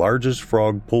for the largest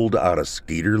frog pulled out of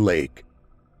Skeeter Lake.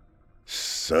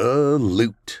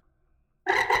 Salute!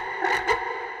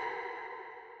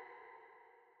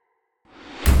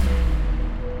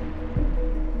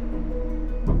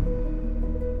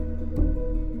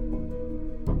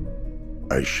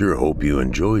 I sure hope you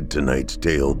enjoyed tonight's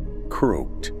tale,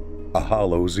 Croaked, A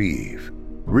Hallows Eve,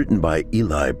 written by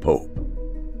Eli Pope.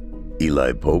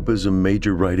 Eli Pope is a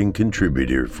major writing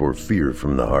contributor for Fear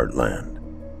from the Heartland.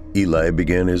 Eli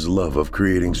began his love of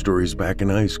creating stories back in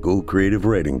high school creative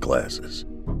writing classes.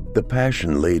 The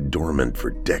passion lay dormant for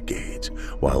decades,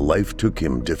 while life took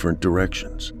him different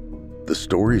directions. The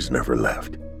stories never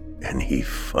left, and he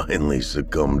finally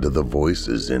succumbed to the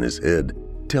voices in his head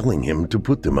telling him to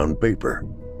put them on paper.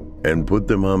 And put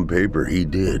them on paper he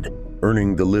did,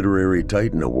 earning the Literary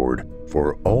Titan Award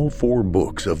for all 4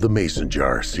 books of the Mason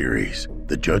Jar series: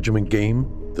 The Judgment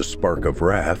Game, The Spark of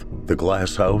Wrath, The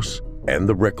Glass House, and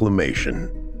The Reclamation,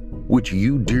 which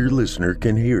you, dear listener,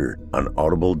 can hear on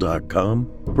audible.com,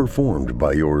 performed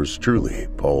by yours truly,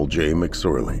 Paul J.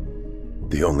 McSorley.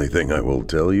 The only thing I will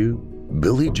tell you,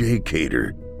 Billy J.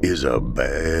 Cater is a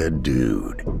bad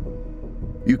dude.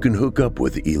 You can hook up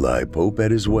with Eli Pope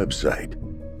at his website,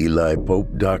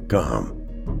 elipope.com.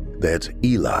 That's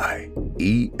Eli,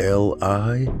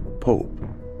 E-L-I, Pope,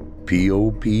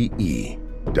 P-O-P-E.com.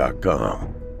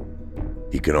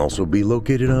 He can also be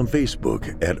located on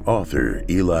Facebook at author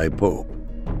Eli Pope,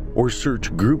 or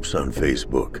search groups on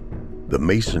Facebook, The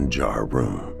Mason Jar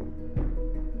Room.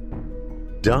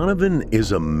 Donovan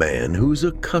is a man who's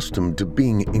accustomed to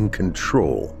being in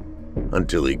control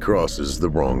until he crosses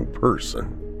the wrong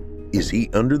person. Is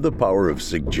he under the power of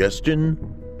suggestion,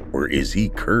 or is he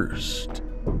cursed?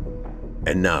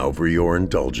 And now for your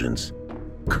indulgence,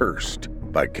 Cursed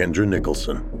by Kendra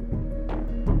Nicholson.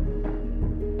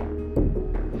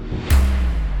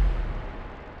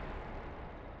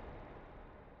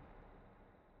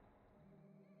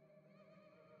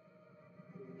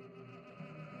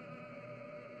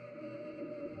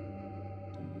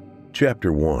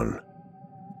 Chapter 1.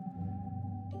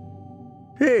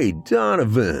 "Hey,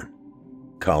 Donovan!"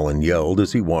 Colin yelled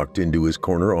as he walked into his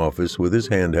corner office with his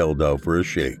hand held out for a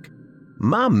shake.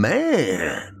 "My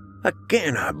man! I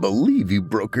cannot believe you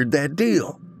brokered that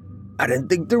deal. I didn't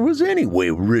think there was any way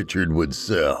Richard would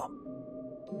sell."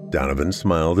 Donovan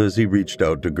smiled as he reached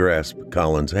out to grasp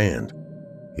Colin's hand.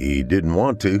 He didn't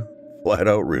want to, flat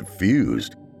out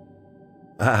refused.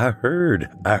 I heard.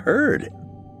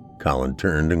 Colin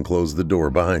turned and closed the door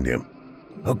behind him.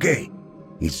 "Okay,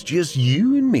 it's just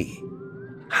you and me.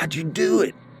 How'd you do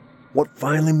it? What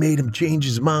finally made him change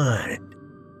his mind?"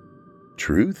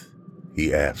 "Truth?"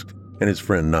 he asked, and his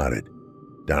friend nodded.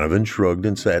 Donovan shrugged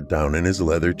and sat down in his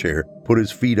leather chair, put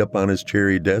his feet up on his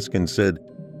cherry desk, and said,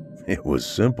 "It was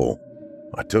simple.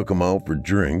 I took him out for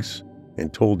drinks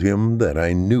and told him that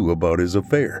I knew about his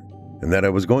affair and that I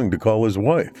was going to call his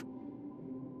wife."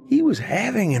 "He was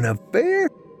having an affair?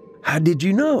 How did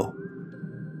you know?"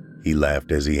 He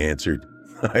laughed as he answered,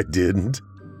 "I didn't.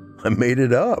 I made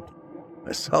it up.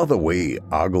 I saw the way he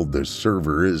ogled the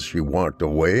server as she walked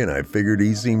away, and I figured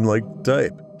he seemed like the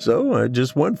type, so I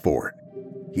just went for it.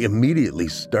 He immediately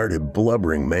started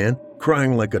blubbering, man,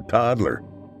 crying like a toddler.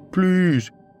 'Please,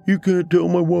 you can't tell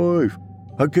my wife.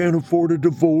 I can't afford a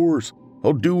divorce.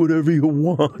 I'll do whatever you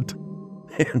want.'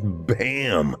 And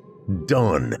bam,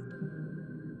 done."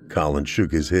 Colin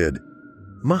shook his head.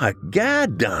 "My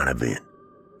God, Donovan,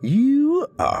 you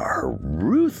are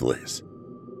ruthless."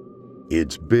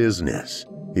 "It's business,"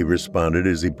 he responded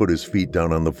as he put his feet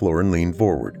down on the floor and leaned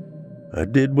forward. "I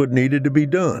did what needed to be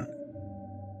done."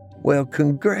 "Well,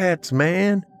 congrats,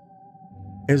 man."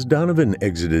 As Donovan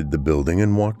exited the building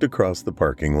and walked across the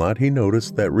parking lot, he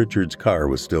noticed that Richard's car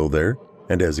was still there,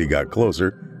 and as he got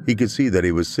closer, he could see that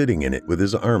he was sitting in it with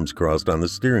his arms crossed on the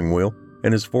steering wheel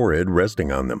and his forehead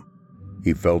resting on them.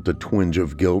 He felt a twinge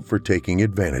of guilt for taking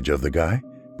advantage of the guy,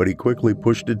 but he quickly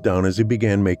pushed it down as he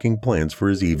began making plans for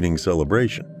his evening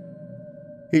celebration.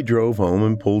 He drove home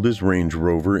and pulled his Range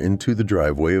Rover into the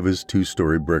driveway of his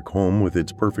 2-story brick home with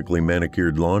its perfectly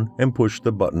manicured lawn and pushed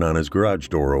the button on his garage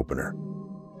door opener.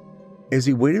 As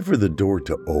he waited for the door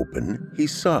to open, he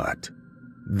saw it.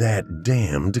 That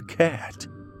damned cat.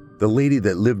 The lady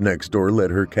that lived next door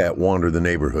let her cat wander the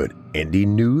neighborhood, and he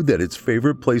knew that its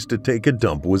favorite place to take a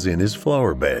dump was in his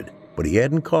flower bed, but he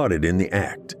hadn't caught it in the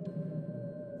act.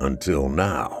 Until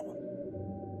now.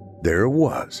 There it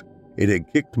was. It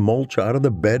had kicked mulch out of the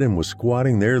bed and was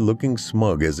squatting there looking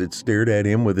smug as it stared at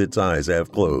him with its eyes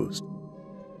half closed.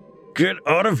 "Get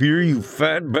out of here, you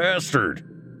fat bastard!"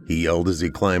 he yelled as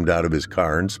he climbed out of his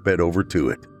car and sped over to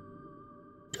it.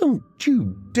 "Don't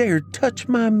you dare touch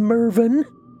my Mervyn!"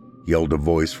 yelled a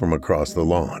voice from across the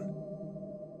lawn.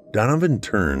 Donovan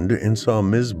turned and saw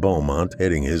Ms. Beaumont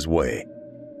heading his way.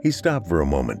 He stopped for a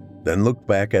moment, then looked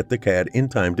back at the cat in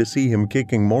time to see him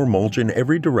kicking more mulch in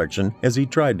every direction as he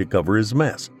tried to cover his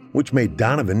mess, which made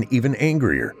Donovan even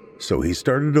angrier. So he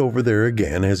started over there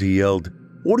again as he yelled,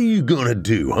 "What are you gonna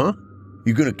do, huh?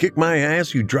 You gonna kick my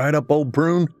ass, you dried up old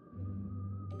prune?"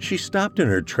 She stopped in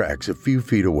her tracks a few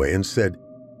feet away and said,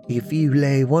 "If you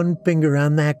lay one finger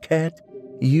on that cat,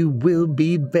 you will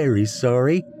be very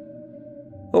sorry."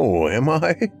 "Oh, am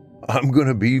I? I'm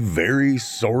gonna be very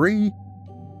sorry?"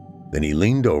 Then he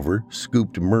leaned over,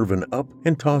 scooped Mervyn up,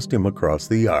 and tossed him across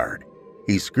the yard.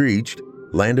 He screeched,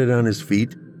 landed on his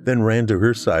feet, then ran to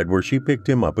her side where she picked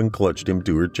him up and clutched him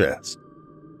to her chest.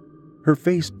 Her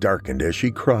face darkened as she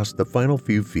crossed the final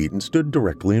few feet and stood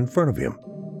directly in front of him.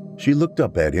 She looked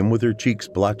up at him with her cheeks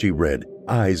blotchy red,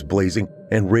 eyes blazing,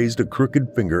 and raised a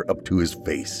crooked finger up to his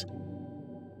face.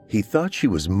 He thought she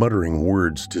was muttering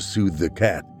words to soothe the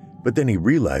cat, but then he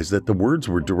realized that the words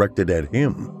were directed at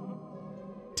him.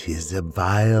 "'Tis a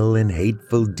vile and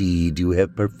hateful deed you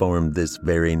have performed this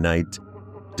very night,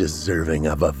 deserving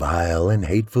of a vile and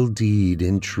hateful deed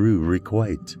in true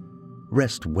requite.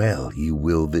 Rest well you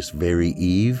will this very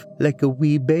eve, like a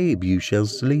wee babe you shall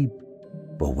sleep.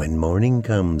 But when morning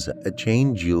comes, a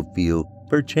change you'll feel,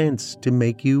 perchance to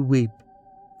make you weep.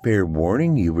 Fair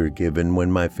warning you were given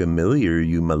when my familiar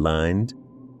you maligned.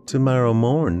 Tomorrow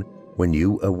morn, when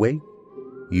you awake,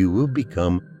 you will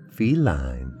become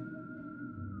feline."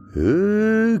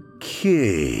 "Okay,"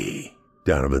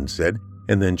 Donovan said,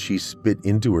 and then she spit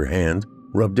into her hand,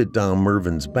 rubbed it down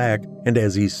Mervyn's back, and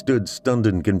as he stood stunned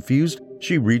and confused,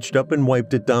 she reached up and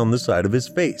wiped it down the side of his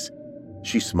face.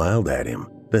 She smiled at him,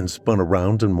 then spun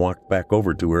around and walked back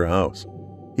over to her house.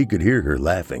 He could hear her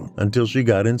laughing until she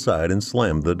got inside and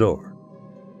slammed the door.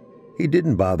 He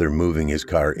didn't bother moving his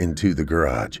car into the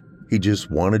garage. He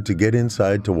just wanted to get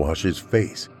inside to wash his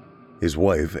face. His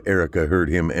wife, Erica, heard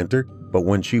him enter, but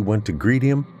when she went to greet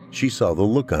him, she saw the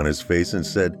look on his face and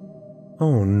said,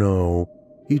 "Oh no,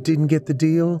 you didn't get the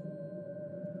deal?"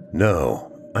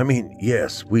 "No,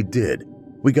 yes, we did.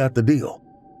 We got the deal."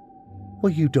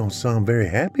 "Well, you don't sound very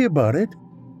happy about it."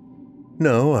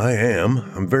 "No, I am.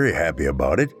 I'm very happy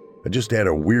about it. I just had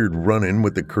a weird run-in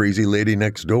with the crazy lady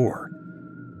next door."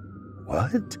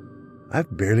 "What?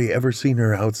 I've barely ever seen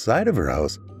her outside of her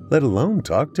house, let alone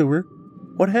talk to her.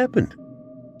 What happened?"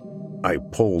 "I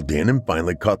pulled in and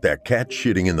finally caught that cat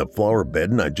shitting in the flower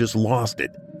bed and I just lost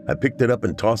it. I picked it up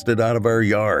and tossed it out of our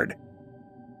yard."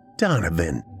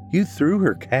 "Donovan, you threw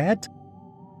her cat?"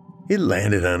 "It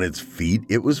landed on its feet.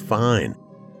 It was fine.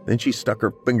 Then she stuck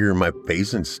her finger in my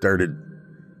face and started,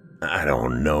 I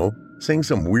don't know, saying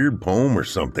some weird poem or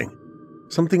something.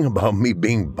 Something about me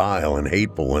being vile and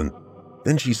hateful, and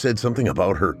then she said something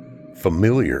about her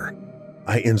familiar.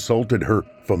 I insulted her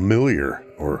familiar,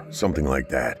 or something like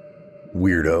that.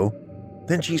 Weirdo.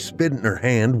 Then she spit in her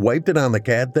hand, wiped it on the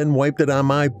cat, then wiped it on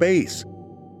my face."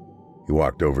 He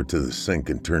walked over to the sink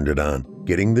and turned it on,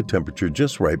 getting the temperature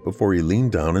just right before he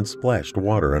leaned down and splashed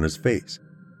water on his face.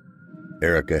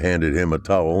 Erica handed him a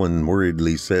towel and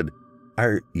worriedly said,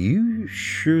 "Are you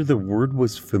sure the word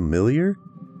was familiar?"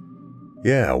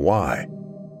 "Yeah, why?"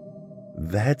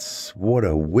 "That's what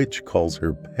a witch calls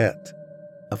her pet.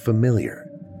 A familiar."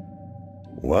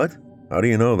 "What? How do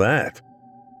you know that?"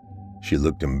 She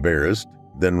looked embarrassed,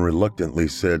 then reluctantly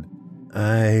said,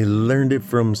 "I learned it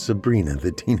from Sabrina,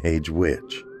 the teenage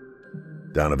witch."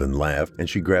 Donovan laughed, and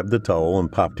she grabbed the towel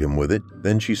and popped him with it.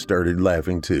 Then she started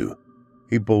laughing too.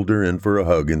 He pulled her in for a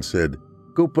hug and said,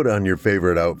 "Go put on your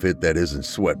favorite outfit that isn't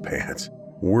sweatpants.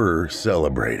 We're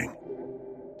celebrating."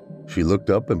 She looked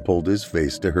up and pulled his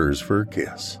face to hers for a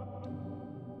kiss.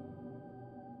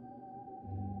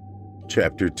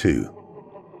 Chapter 2.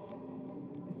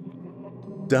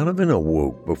 Donovan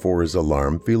awoke before his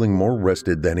alarm feeling more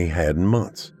rested than he had in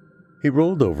months. He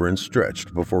rolled over and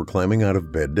stretched before climbing out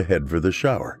of bed to head for the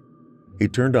shower. He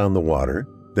turned on the water,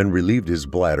 then relieved his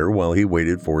bladder while he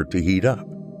waited for it to heat up.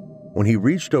 When he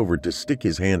reached over to stick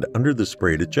his hand under the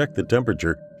spray to check the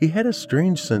temperature, he had a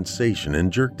strange sensation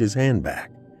and jerked his hand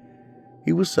back.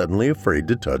 He was suddenly afraid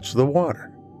to touch the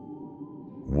water.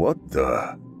 What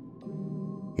the?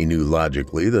 He knew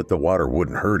logically that the water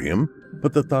wouldn't hurt him,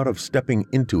 but the thought of stepping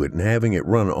into it and having it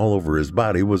run all over his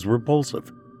body was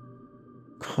repulsive.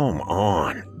 "Come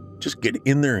on, just get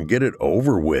in there and get it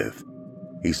over with,"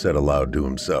 he said aloud to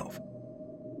himself.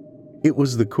 It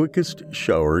was the quickest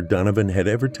shower Donovan had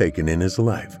ever taken in his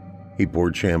life. He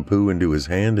poured shampoo into his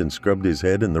hand and scrubbed his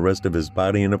head and the rest of his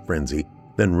body in a frenzy,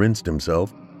 then rinsed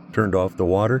himself, turned off the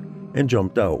water, and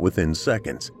jumped out within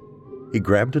seconds. He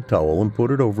grabbed a towel and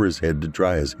put it over his head to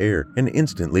dry his hair and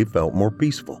instantly felt more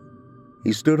peaceful.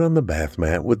 He stood on the bath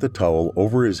mat with the towel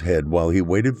over his head while he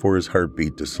waited for his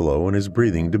heartbeat to slow and his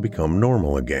breathing to become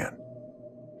normal again.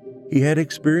 He had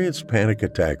experienced panic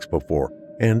attacks before,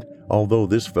 and although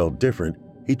this felt different,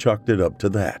 he chalked it up to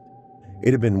that.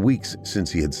 It had been weeks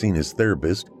since he had seen his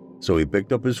therapist, so he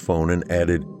picked up his phone and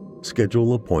added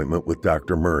schedule appointment with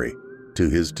Dr. Murray to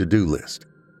his to-do list.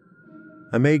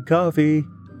 "I made coffee,"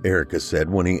 Erica said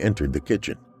when he entered the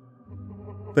kitchen.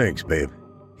 "Thanks, babe,"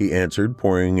 he answered,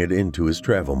 pouring it into his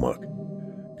travel mug.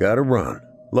 "Gotta run.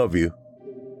 Love you."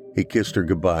 He kissed her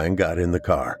goodbye and got in the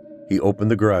car. He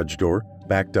opened the garage door,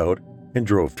 backed out, and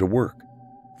drove to work.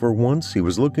 For once, he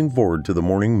was looking forward to the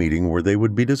morning meeting where they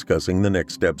would be discussing the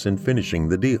next steps in finishing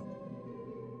the deal.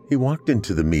 He walked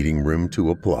into the meeting room to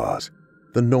applause.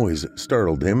 The noise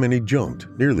startled him and he jumped,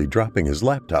 nearly dropping his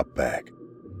laptop bag.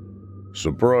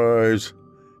 "Surprise!"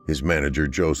 his manager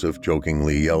Joseph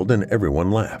jokingly yelled, and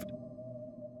everyone laughed.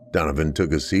 Donovan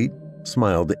took a seat,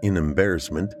 smiled in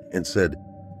embarrassment, and said,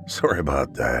 "Sorry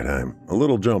about that, I'm a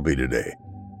little jumpy today."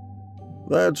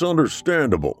 "That's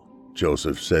understandable,"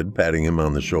 Joseph said, patting him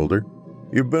on the shoulder.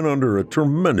 "You've been under a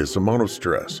tremendous amount of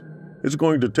stress. It's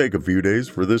going to take a few days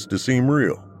for this to seem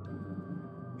real."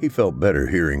 He felt better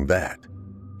hearing that.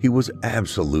 He was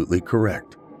absolutely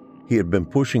correct. He had been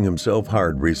pushing himself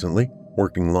hard recently,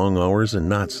 working long hours and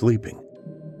not sleeping.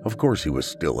 Of course he was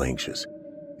still anxious.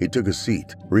 He took a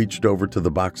seat, reached over to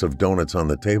the box of donuts on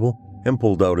the table, and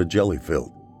pulled out a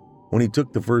jelly-filled. When he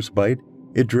took the first bite,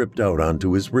 it dripped out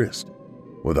onto his wrist.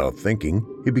 Without thinking,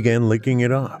 he began licking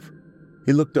it off.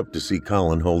 He looked up to see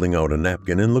Colin holding out a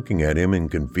napkin and looking at him in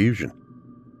confusion.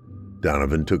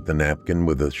 Donovan took the napkin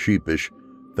with a sheepish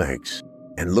 "thanks"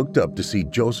 and looked up to see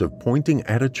Joseph pointing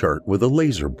at a chart with a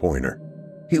laser pointer.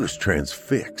 He was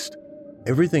transfixed.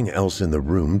 Everything else in the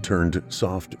room turned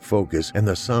soft focus and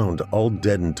the sound all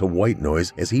deadened to white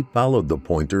noise as he followed the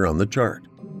pointer on the chart.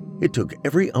 It took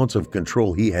every ounce of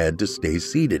control he had to stay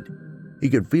seated. He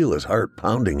could feel his heart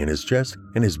pounding in his chest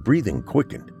and his breathing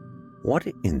quickened. What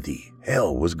in the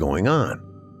hell was going on?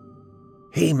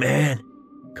 "Hey, man,"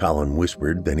 Colin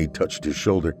whispered, then he touched his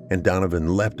shoulder and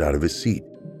Donovan leapt out of his seat.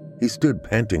 He stood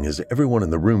panting as everyone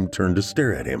in the room turned to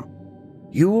stare at him.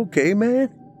 "You okay, man?"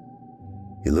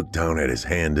 He looked down at his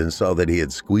hand and saw that he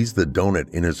had squeezed the donut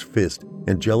in his fist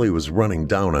and jelly was running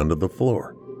down onto the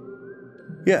floor.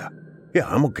 Yeah,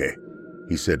 I'm okay,"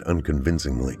 he said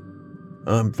unconvincingly.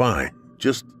 "I'm fine.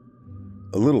 Just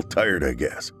a little tired, I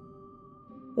guess."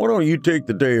 "Why don't you take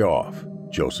the day off?"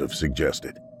 Joseph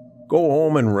suggested. "Go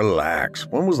home and relax.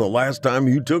 When was the last time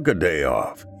you took a day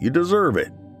off? You deserve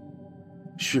it."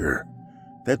 "Sure,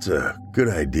 that's a good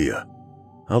idea.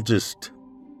 I'll just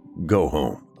go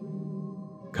home."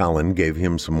 Colin gave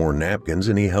him some more napkins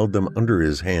and he held them under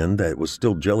his hand that was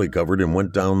still jelly-covered and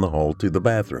went down the hall to the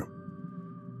bathroom.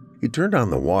 He turned on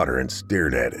the water and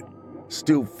stared at it,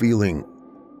 still feeling...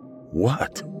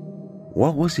 What?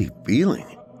 What was he feeling?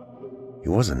 He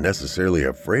wasn't necessarily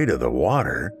afraid of the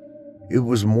water. It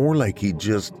was more like he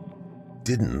just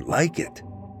didn't like it.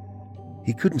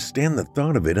 He couldn't stand the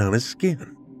thought of it on his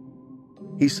skin.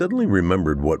 He suddenly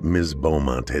remembered what Ms.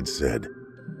 Beaumont had said.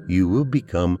 "You will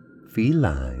become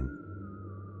feline."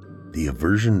 The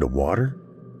aversion to water?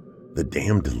 The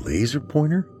damned laser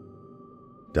pointer?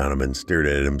 Donovan stared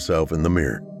at himself in the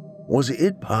mirror. Was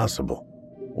it possible?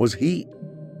 Was he...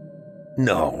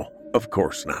 No, of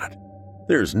course not.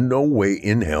 There's no way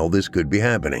in hell this could be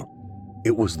happening.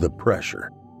 It was the pressure.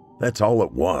 That's all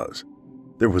it was.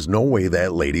 There was no way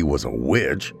that lady was a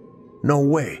witch. No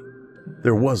way.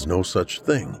 There was no such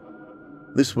thing.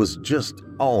 This was just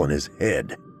all in his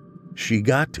head. She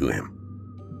got to him.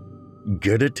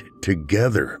 "Get it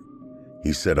together,"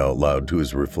 he said out loud to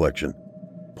his reflection.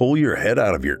 "Pull your head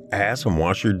out of your ass and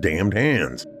wash your damned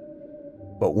hands."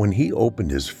 But when he opened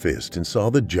his fist and saw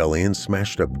the jelly and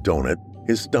smashed up donut,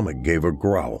 his stomach gave a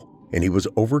growl, and he was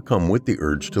overcome with the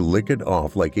urge to lick it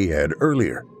off like he had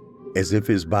earlier. As if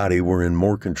his body were in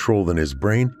more control than his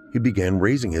brain, he began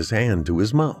raising his hand to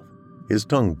his mouth, his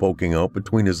tongue poking out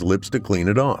between his lips to clean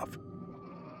it off.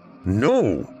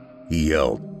 "No!" he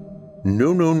yelled.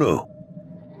 "No, no, no."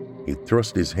 He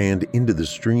thrust his hand into the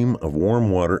stream of warm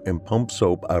water and pumped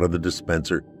soap out of the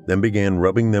dispenser, then began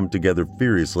rubbing them together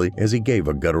furiously as he gave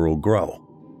a guttural growl.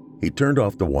 He turned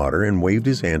off the water and waved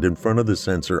his hand in front of the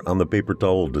sensor on the paper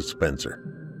towel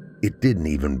dispenser. It didn't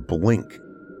even blink.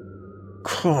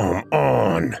 "Come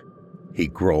on," he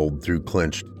growled through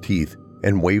clenched teeth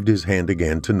and waved his hand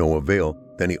again to no avail.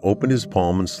 Then he opened his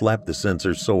palm and slapped the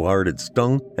sensor so hard it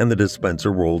stung and the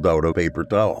dispenser rolled out a paper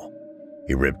towel.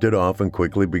 He ripped it off and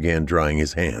quickly began drying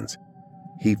his hands.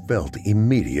 He felt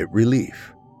immediate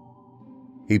relief.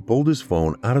 He pulled his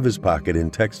phone out of his pocket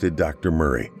and texted Dr.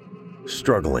 Murray.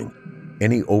 Struggling.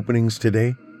 "Any openings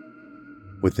today?"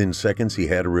 Within seconds he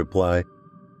had a reply.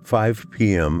 5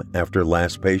 p.m. after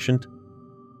last patient?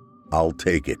 "I'll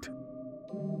take it."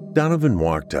 Donovan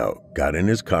walked out, got in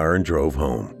his car and drove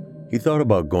home. He thought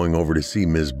about going over to see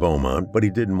Ms. Beaumont, but he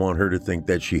didn't want her to think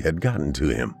that she had gotten to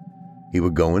him. He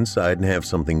would go inside and have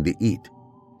something to eat.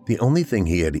 The only thing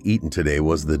he had eaten today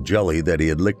was the jelly that he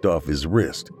had licked off his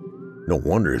wrist. No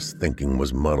wonder his thinking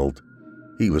was muddled.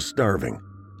 He was starving.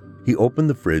 He opened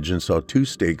the fridge and saw 2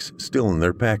 steaks still in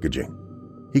their packaging.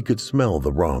 He could smell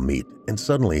the raw meat, and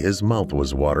suddenly his mouth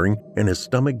was watering and his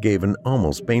stomach gave an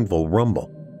almost painful rumble.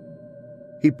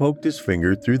 He poked his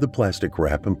finger through the plastic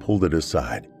wrap and pulled it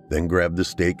aside, then grabbed the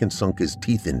steak and sunk his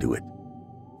teeth into it.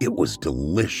 It was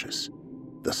delicious.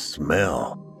 The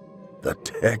smell, the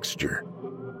texture,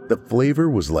 the flavor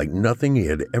was like nothing he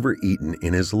had ever eaten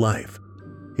in his life.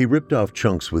 He ripped off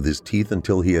chunks with his teeth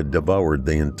until he had devoured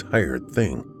the entire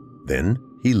thing. Then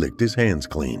he licked his hands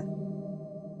clean.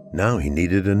 Now he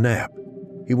needed a nap.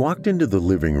 He walked into the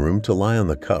living room to lie on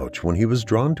the couch when he was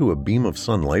drawn to a beam of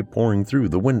sunlight pouring through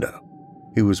the window.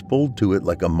 He was pulled to it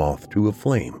like a moth to a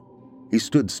flame. He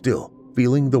stood still,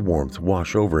 feeling the warmth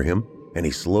wash over him, and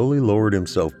he slowly lowered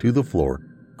himself to the floor,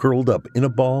 curled up in a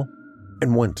ball,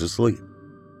 and went to sleep.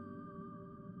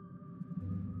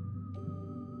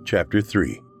 Chapter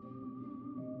 3.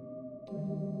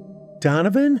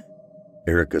 Donovan?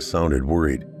 Erica sounded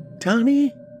worried.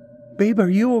 Donnie? Babe, are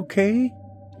you okay?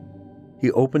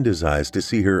 He opened his eyes to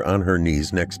see her on her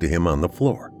knees next to him on the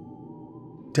floor.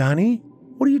 Donnie,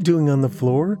 what are you doing on the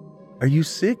floor? Are you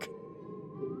sick?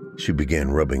 She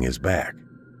began rubbing his back.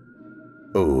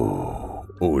 Oh,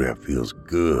 that feels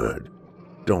good.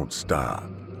 Don't stop.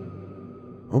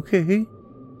 Okay,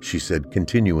 she said,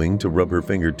 continuing to rub her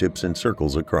fingertips in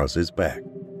circles across his back.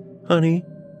 Honey,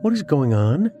 what is going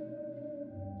on?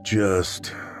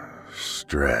 Just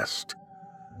stressed.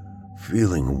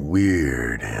 Feeling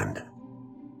weird and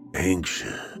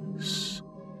anxious,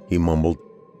 he mumbled.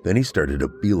 Then he started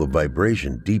to feel a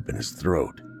vibration deep in his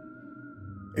throat.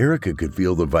 Erica could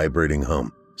feel the vibrating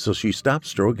hum, so she stopped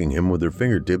stroking him with her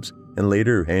fingertips and laid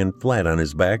her hand flat on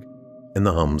his back, and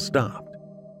the hum stopped.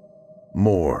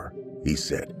 More, he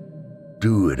said.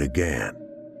 Do it again.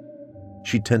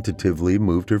 She tentatively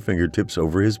moved her fingertips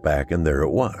over his back, and there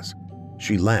it was.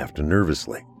 She laughed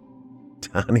nervously.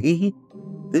 Donnie,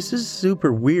 this is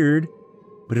super weird,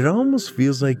 but it almost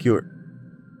feels like you're...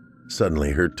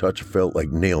 Suddenly, her touch felt like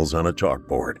nails on a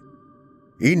chalkboard.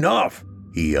 Enough,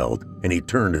 he yelled, and he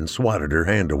turned and swatted her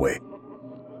hand away.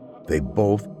 They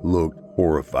both looked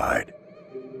horrified.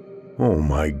 Oh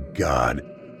my God,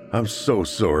 I'm so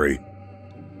sorry.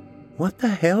 What the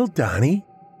hell, Donnie?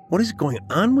 What is going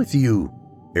on with you?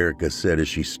 Erica said as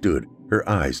she stood, her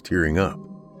eyes tearing up.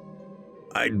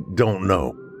 I don't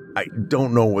know. I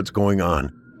don't know what's going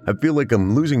on. I feel like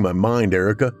I'm losing my mind,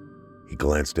 Erica. He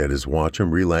glanced at his watch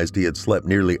and realized he had slept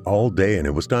nearly all day and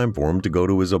it was time for him to go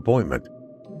to his appointment.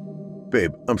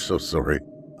 Babe, I'm so sorry.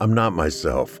 I'm not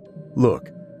myself. Look,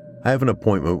 I have an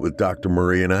appointment with Dr.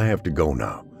 Murray and I have to go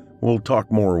now. We'll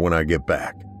talk more when I get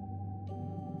back.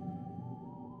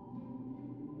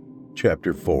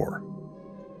 Chapter 4.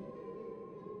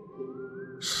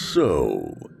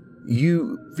 So,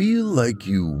 you feel like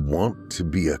you want to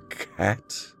be a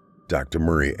cat? Dr.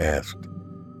 Murray asked.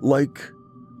 Like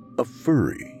a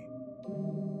furry.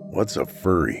 What's a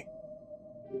furry?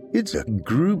 It's a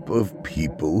group of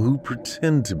people who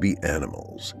pretend to be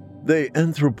animals. They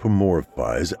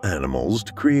anthropomorphize animals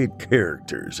to create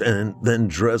characters and then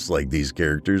dress like these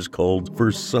characters called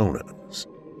personas.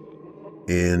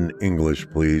 In English,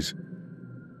 please.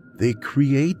 They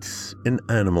create an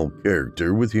animal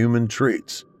character with human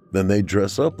traits. Then they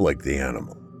dress up like the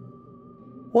animal.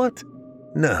 What?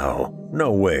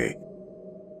 No way.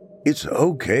 It's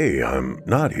okay, I'm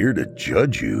not here to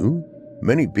judge you.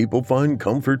 Many people find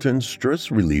comfort and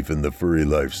stress relief in the furry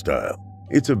lifestyle.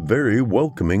 It's a very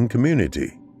welcoming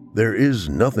community. There is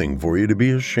nothing for you to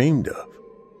be ashamed of.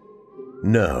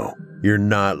 No, you're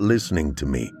not listening to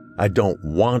me. I don't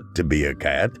want to be a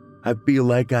cat. I feel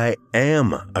like I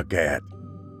am a cat.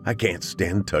 I can't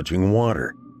stand touching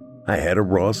water. I had a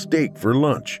raw steak for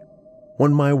lunch.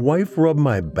 When my wife rubbed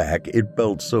my back, it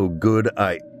felt so good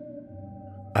I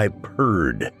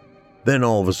purred. Then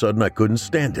all of a sudden I couldn't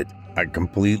stand it. I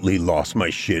completely lost my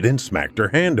shit and smacked her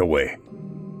hand away.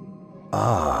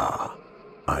 Ah,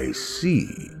 I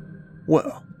see.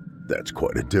 Well, that's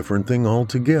quite a different thing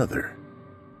altogether.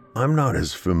 I'm not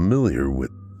as familiar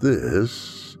with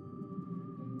this.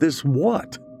 This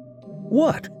what?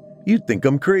 What? You'd think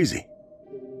I'm crazy.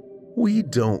 We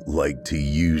don't like to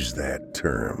use that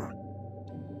term.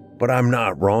 But I'm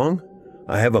not wrong.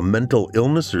 I have a mental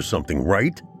illness or something,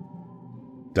 right?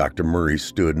 Dr. Murray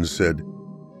stood and said,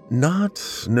 Not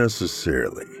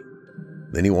necessarily.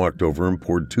 Then he walked over and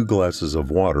poured 2 glasses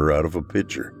of water out of a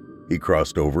pitcher. He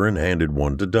crossed over and handed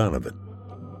one to Donovan.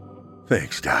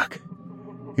 "Thanks, Doc."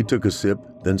 He took a sip,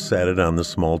 then sat it on the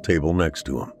small table next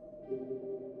to him.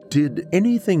 "Did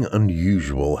anything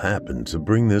unusual happen to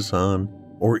bring this on,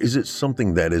 or is it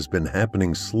something that has been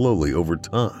happening slowly over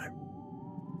time?"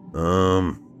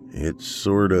 It's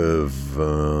sort of,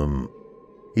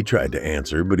 He tried to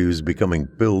answer, but he was becoming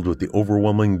filled with the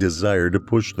overwhelming desire to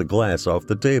push the glass off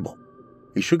the table.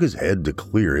 He shook his head to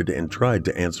clear it and tried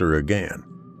to answer again.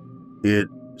 "It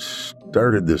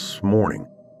started this morning.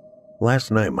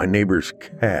 Last night, my neighbor's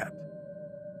cat."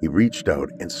 He reached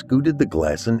out and scooted the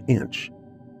glass an inch.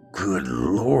 Good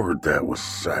Lord, that was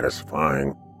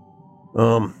satisfying.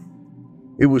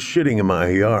 It was shitting in my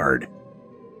yard."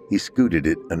 He scooted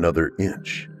it another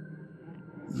inch.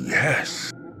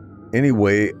 "Yes.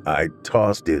 Anyway, I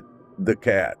tossed it, the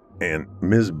cat, and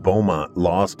Ms. Beaumont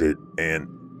lost it, and..."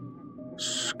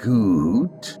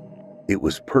 "Scoot." It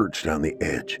was perched on the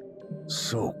edge.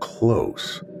 So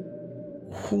close.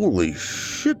 Holy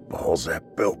shitballs,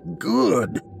 that felt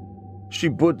good. "She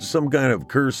put some kind of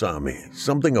curse on me,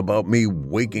 something about me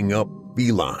waking up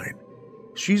feline.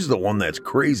 She's the one that's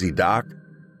crazy, Doc."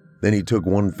 Then he took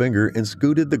one finger and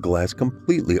scooted the glass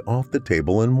completely off the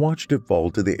table and watched it fall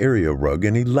to the area rug,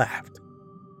 and he laughed.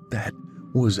 That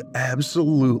was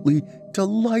absolutely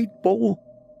delightful.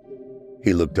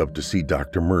 He looked up to see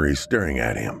Dr. Murray staring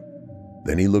at him.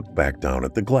 Then he looked back down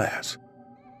at the glass.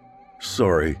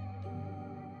 "Sorry,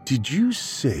 did you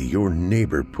say your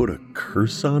neighbor put a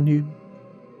curse on you?"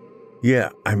 "Yeah,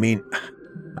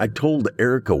 I told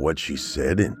Erica what she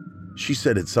said, and she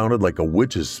said it sounded like a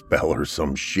witch's spell or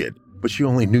some shit, but she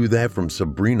only knew that from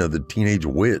Sabrina the Teenage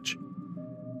Witch."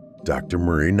 Dr.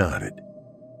 Murray nodded.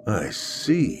 "I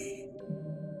see.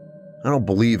 I don't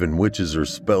believe in witches or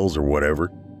spells or whatever.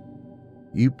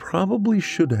 You probably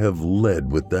should have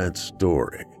led with that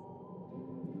story."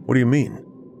 "What do you mean?"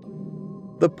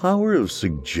 "The power of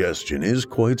suggestion is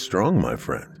quite strong, my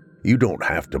friend. You don't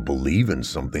have to believe in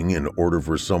something in order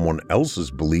for someone else's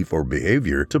belief or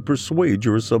behavior to persuade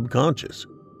your subconscious.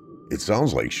 It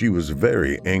sounds like she was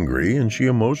very angry and she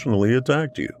emotionally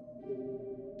attacked you."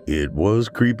 "It was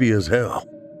creepy as hell."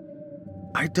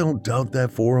 "I don't doubt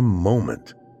that for a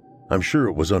moment. I'm sure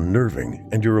it was unnerving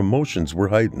and your emotions were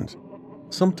heightened.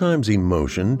 Sometimes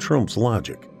emotion trumps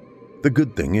logic. The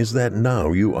good thing is that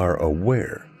now you are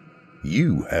aware.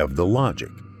 You have the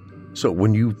logic. So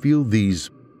when you feel these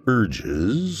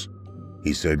urges,"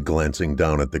 he said, glancing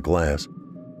down at the glass,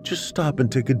 "just stop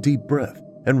and take a deep breath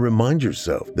and remind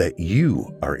yourself that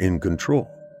you are in control."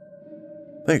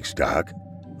 "Thanks, Doc.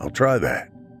 I'll try that.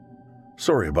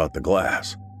 Sorry about the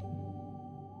glass."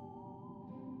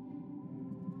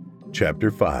 Chapter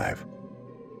 5.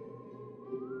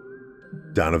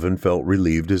 Donovan felt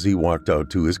relieved as he walked out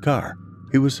to his car.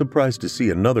 He was surprised to see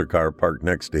another car parked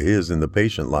next to his in the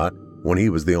patient lot when he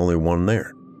was the only one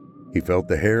there. He felt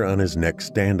the hair on his neck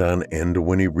stand on end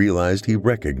when he realized he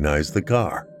recognized the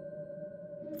car.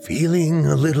 "Feeling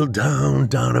a little down,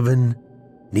 Donovan?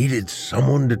 Needed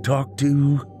someone to talk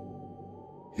to?"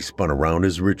 He spun around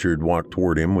as Richard walked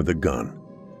toward him with a gun.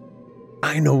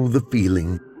 "I know the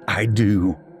feeling. I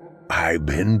do. I've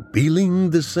been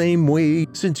feeling the same way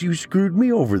since you screwed me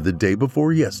over the day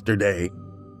before yesterday."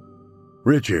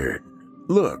 "Richard,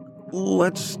 look,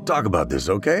 let's talk about this,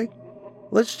 okay?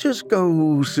 Let's just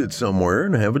go sit somewhere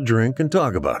and have a drink and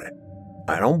talk about it.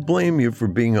 I don't blame you for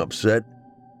being upset."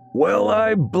 "Well,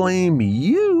 I blame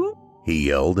you," he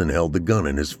yelled and held the gun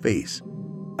in his face.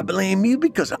 "I blame you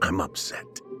because I'm upset.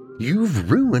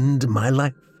 You've ruined my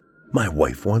life. My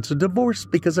wife wants a divorce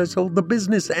because I sold the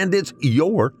business, and it's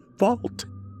your fault."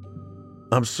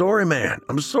 "I'm sorry, man.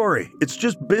 I'm sorry. It's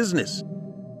just business."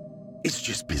 "It's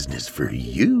just business for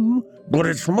you, but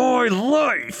it's my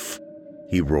life,"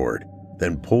 he roared,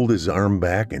 then pulled his arm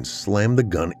back and slammed the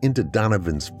gun into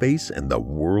Donovan's face, and the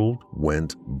world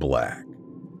went black.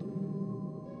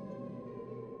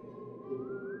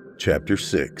 Chapter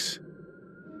 6.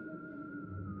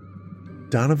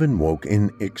 Donovan woke in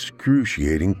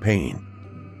excruciating pain.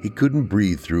 He couldn't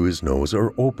breathe through his nose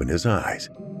or open his eyes.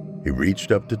 He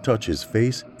reached up to touch his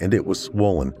face, and it was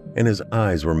swollen, and his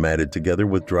eyes were matted together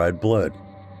with dried blood.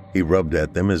 He rubbed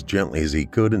at them as gently as he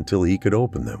could until he could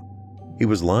open them. He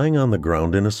was lying on the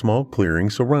ground in a small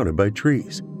clearing surrounded by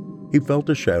trees. He felt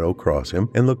a shadow cross him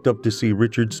and looked up to see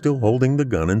Richard still holding the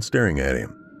gun and staring at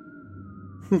him.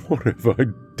 "What have I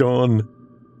done?"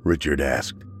 Richard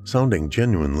asked, sounding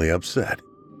genuinely upset.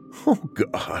 "Oh,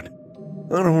 God,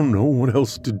 I don't know what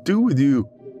else to do with you.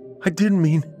 I didn't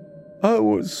mean... I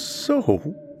was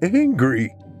so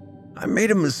angry. I made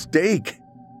a mistake.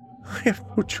 I have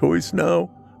no choice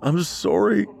now. I'm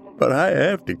sorry. but I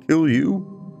have to kill you."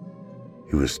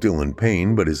 He was still in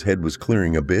pain, but his head was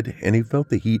clearing a bit, and he felt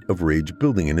the heat of rage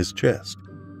building in his chest.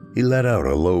 He let out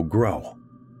a low growl.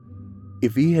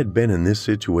 If he had been in this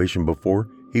situation before,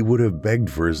 he would have begged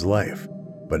for his life.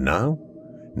 But now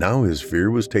his fear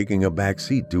was taking a back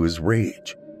seat to his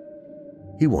rage.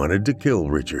 He wanted to kill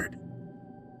Richard.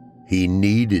 He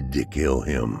needed to kill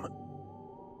him.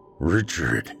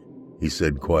 "Richard," he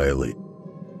said quietly,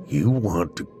 "you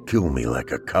want to kill me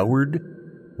like a coward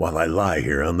while I lie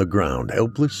here on the ground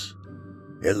helpless?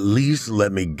 At least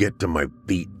let me get to my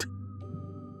feet."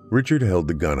 Richard held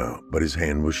the gun out, but his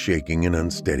hand was shaking and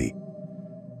unsteady.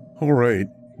 "All right,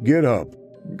 get up.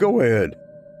 Go ahead."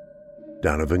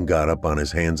 Donovan got up on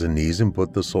his hands and knees and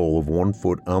put the sole of one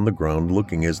foot on the ground,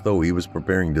 looking as though he was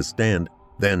preparing to stand.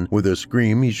 Then, with a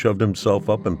scream, he shoved himself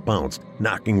up and pounced,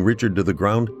 knocking Richard to the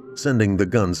ground, sending the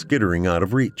gun skittering out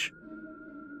of reach.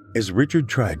 As Richard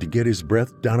tried to get his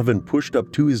breath, Donovan pushed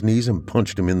up to his knees and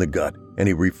punched him in the gut, and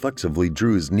he reflexively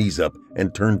drew his knees up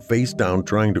and turned face down,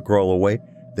 trying to crawl away.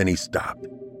 Then he stopped.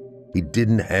 He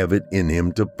didn't have it in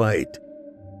him to fight.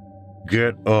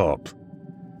 "Get up,"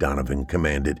 Donovan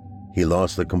commanded. He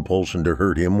lost the compulsion to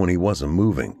hurt him when he wasn't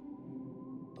moving.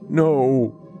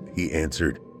 "No," he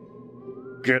answered.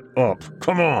 "Get up,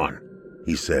 come on,"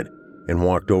 he said, and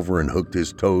walked over and hooked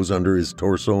his toes under his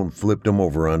torso and flipped him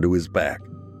over onto his back.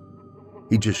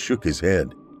 He just shook his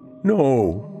head.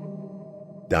 "No."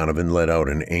 Donovan let out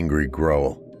an angry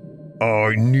growl.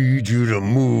 "I need you to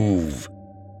move."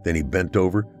 Then he bent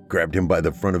over, grabbed him by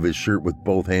the front of his shirt with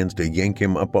both hands to yank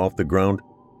him up off the ground,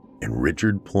 and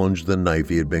Richard plunged the knife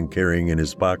he had been carrying in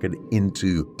his pocket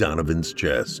into Donovan's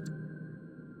chest.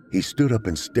 He stood up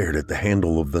and stared at the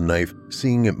handle of the knife,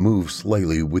 seeing it move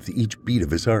slightly with each beat of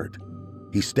his heart.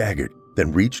 He staggered,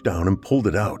 then reached down and pulled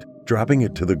it out, dropping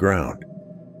it to the ground.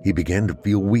 He began to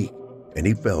feel weak, and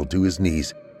he fell to his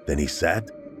knees. Then he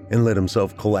sat and let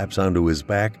himself collapse onto his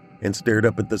back and stared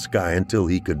up at the sky until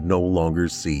he could no longer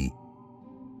see.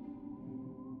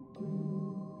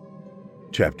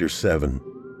 Chapter 7.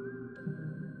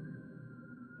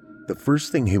 The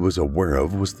first thing he was aware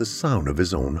of was the sound of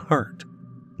his own heart.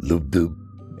 Lub-dub,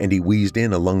 and he wheezed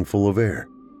in a lungful of air.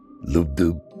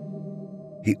 Lub-dub.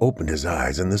 He opened his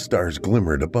eyes and the stars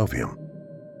glimmered above him.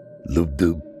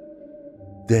 Lub-dub.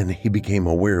 Then he became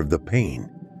aware of the pain.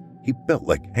 He felt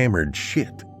like hammered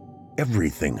shit.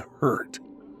 Everything hurt.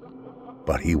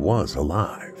 But he was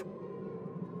alive.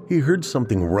 He heard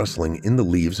something rustling in the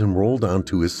leaves and rolled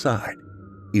onto his side.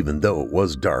 Even though it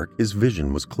was dark, his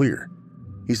vision was clear.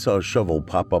 He saw a shovel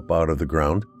pop up out of the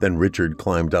ground, then Richard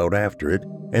climbed out after it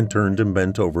and turned and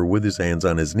bent over with his hands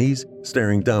on his knees,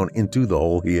 staring down into the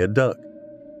hole he had dug.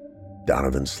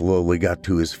 Donovan slowly got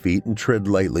to his feet and tread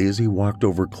lightly as he walked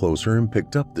over closer and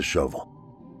picked up the shovel.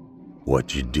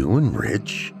 "What you doing,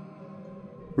 Rich?"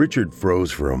 Richard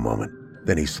froze for a moment.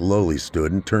 Then he slowly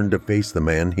stood and turned to face the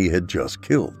man he had just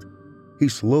killed. He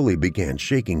slowly began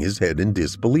shaking his head in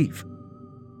disbelief.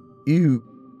 "You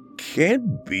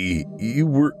can't be. You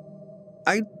were.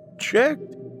 I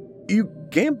checked. You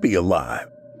can't be alive."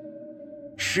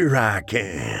 "Sure I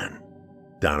can,"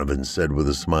 Donovan said with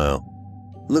a smile.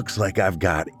 "Looks like I've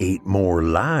got 8 more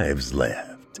lives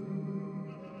left."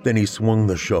 Then he swung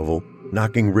the shovel,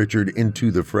 knocking Richard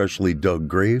into the freshly dug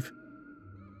grave,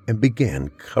 and began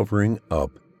covering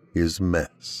up his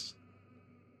mess.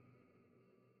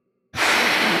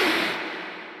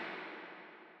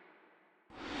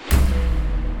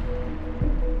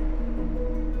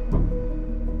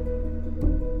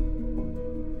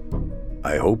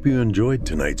 I hope you enjoyed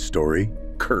tonight's story,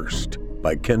 Cursed,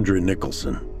 by Kendra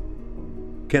Nicholson.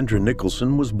 Kendra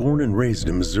Nicholson was born and raised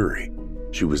in Missouri.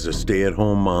 She was a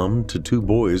stay-at-home mom to 2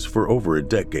 boys for over a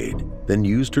decade, then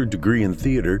used her degree in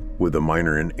theater with a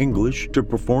minor in English to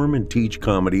perform and teach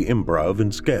comedy, improv,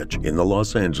 and sketch in the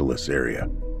Los Angeles area.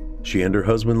 She and her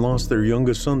husband lost their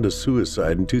youngest son to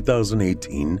suicide in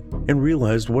 2018 and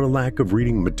realized what a lack of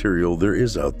reading material there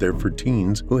is out there for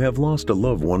teens who have lost a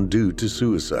loved one due to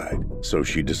suicide. So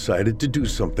she decided to do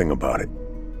something about it.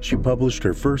 She published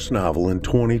her first novel in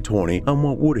 2020 on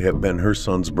what would have been her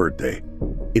son's birthday.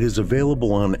 It is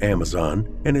available on Amazon,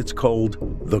 and it's called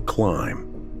The Climb.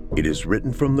 It is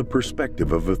written from the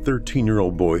perspective of a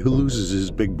 13-year-old boy who loses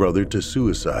his big brother to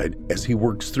suicide as he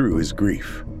works through his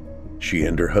grief. She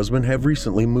and her husband have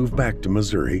recently moved back to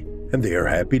Missouri, and they are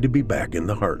happy to be back in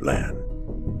the Heartland.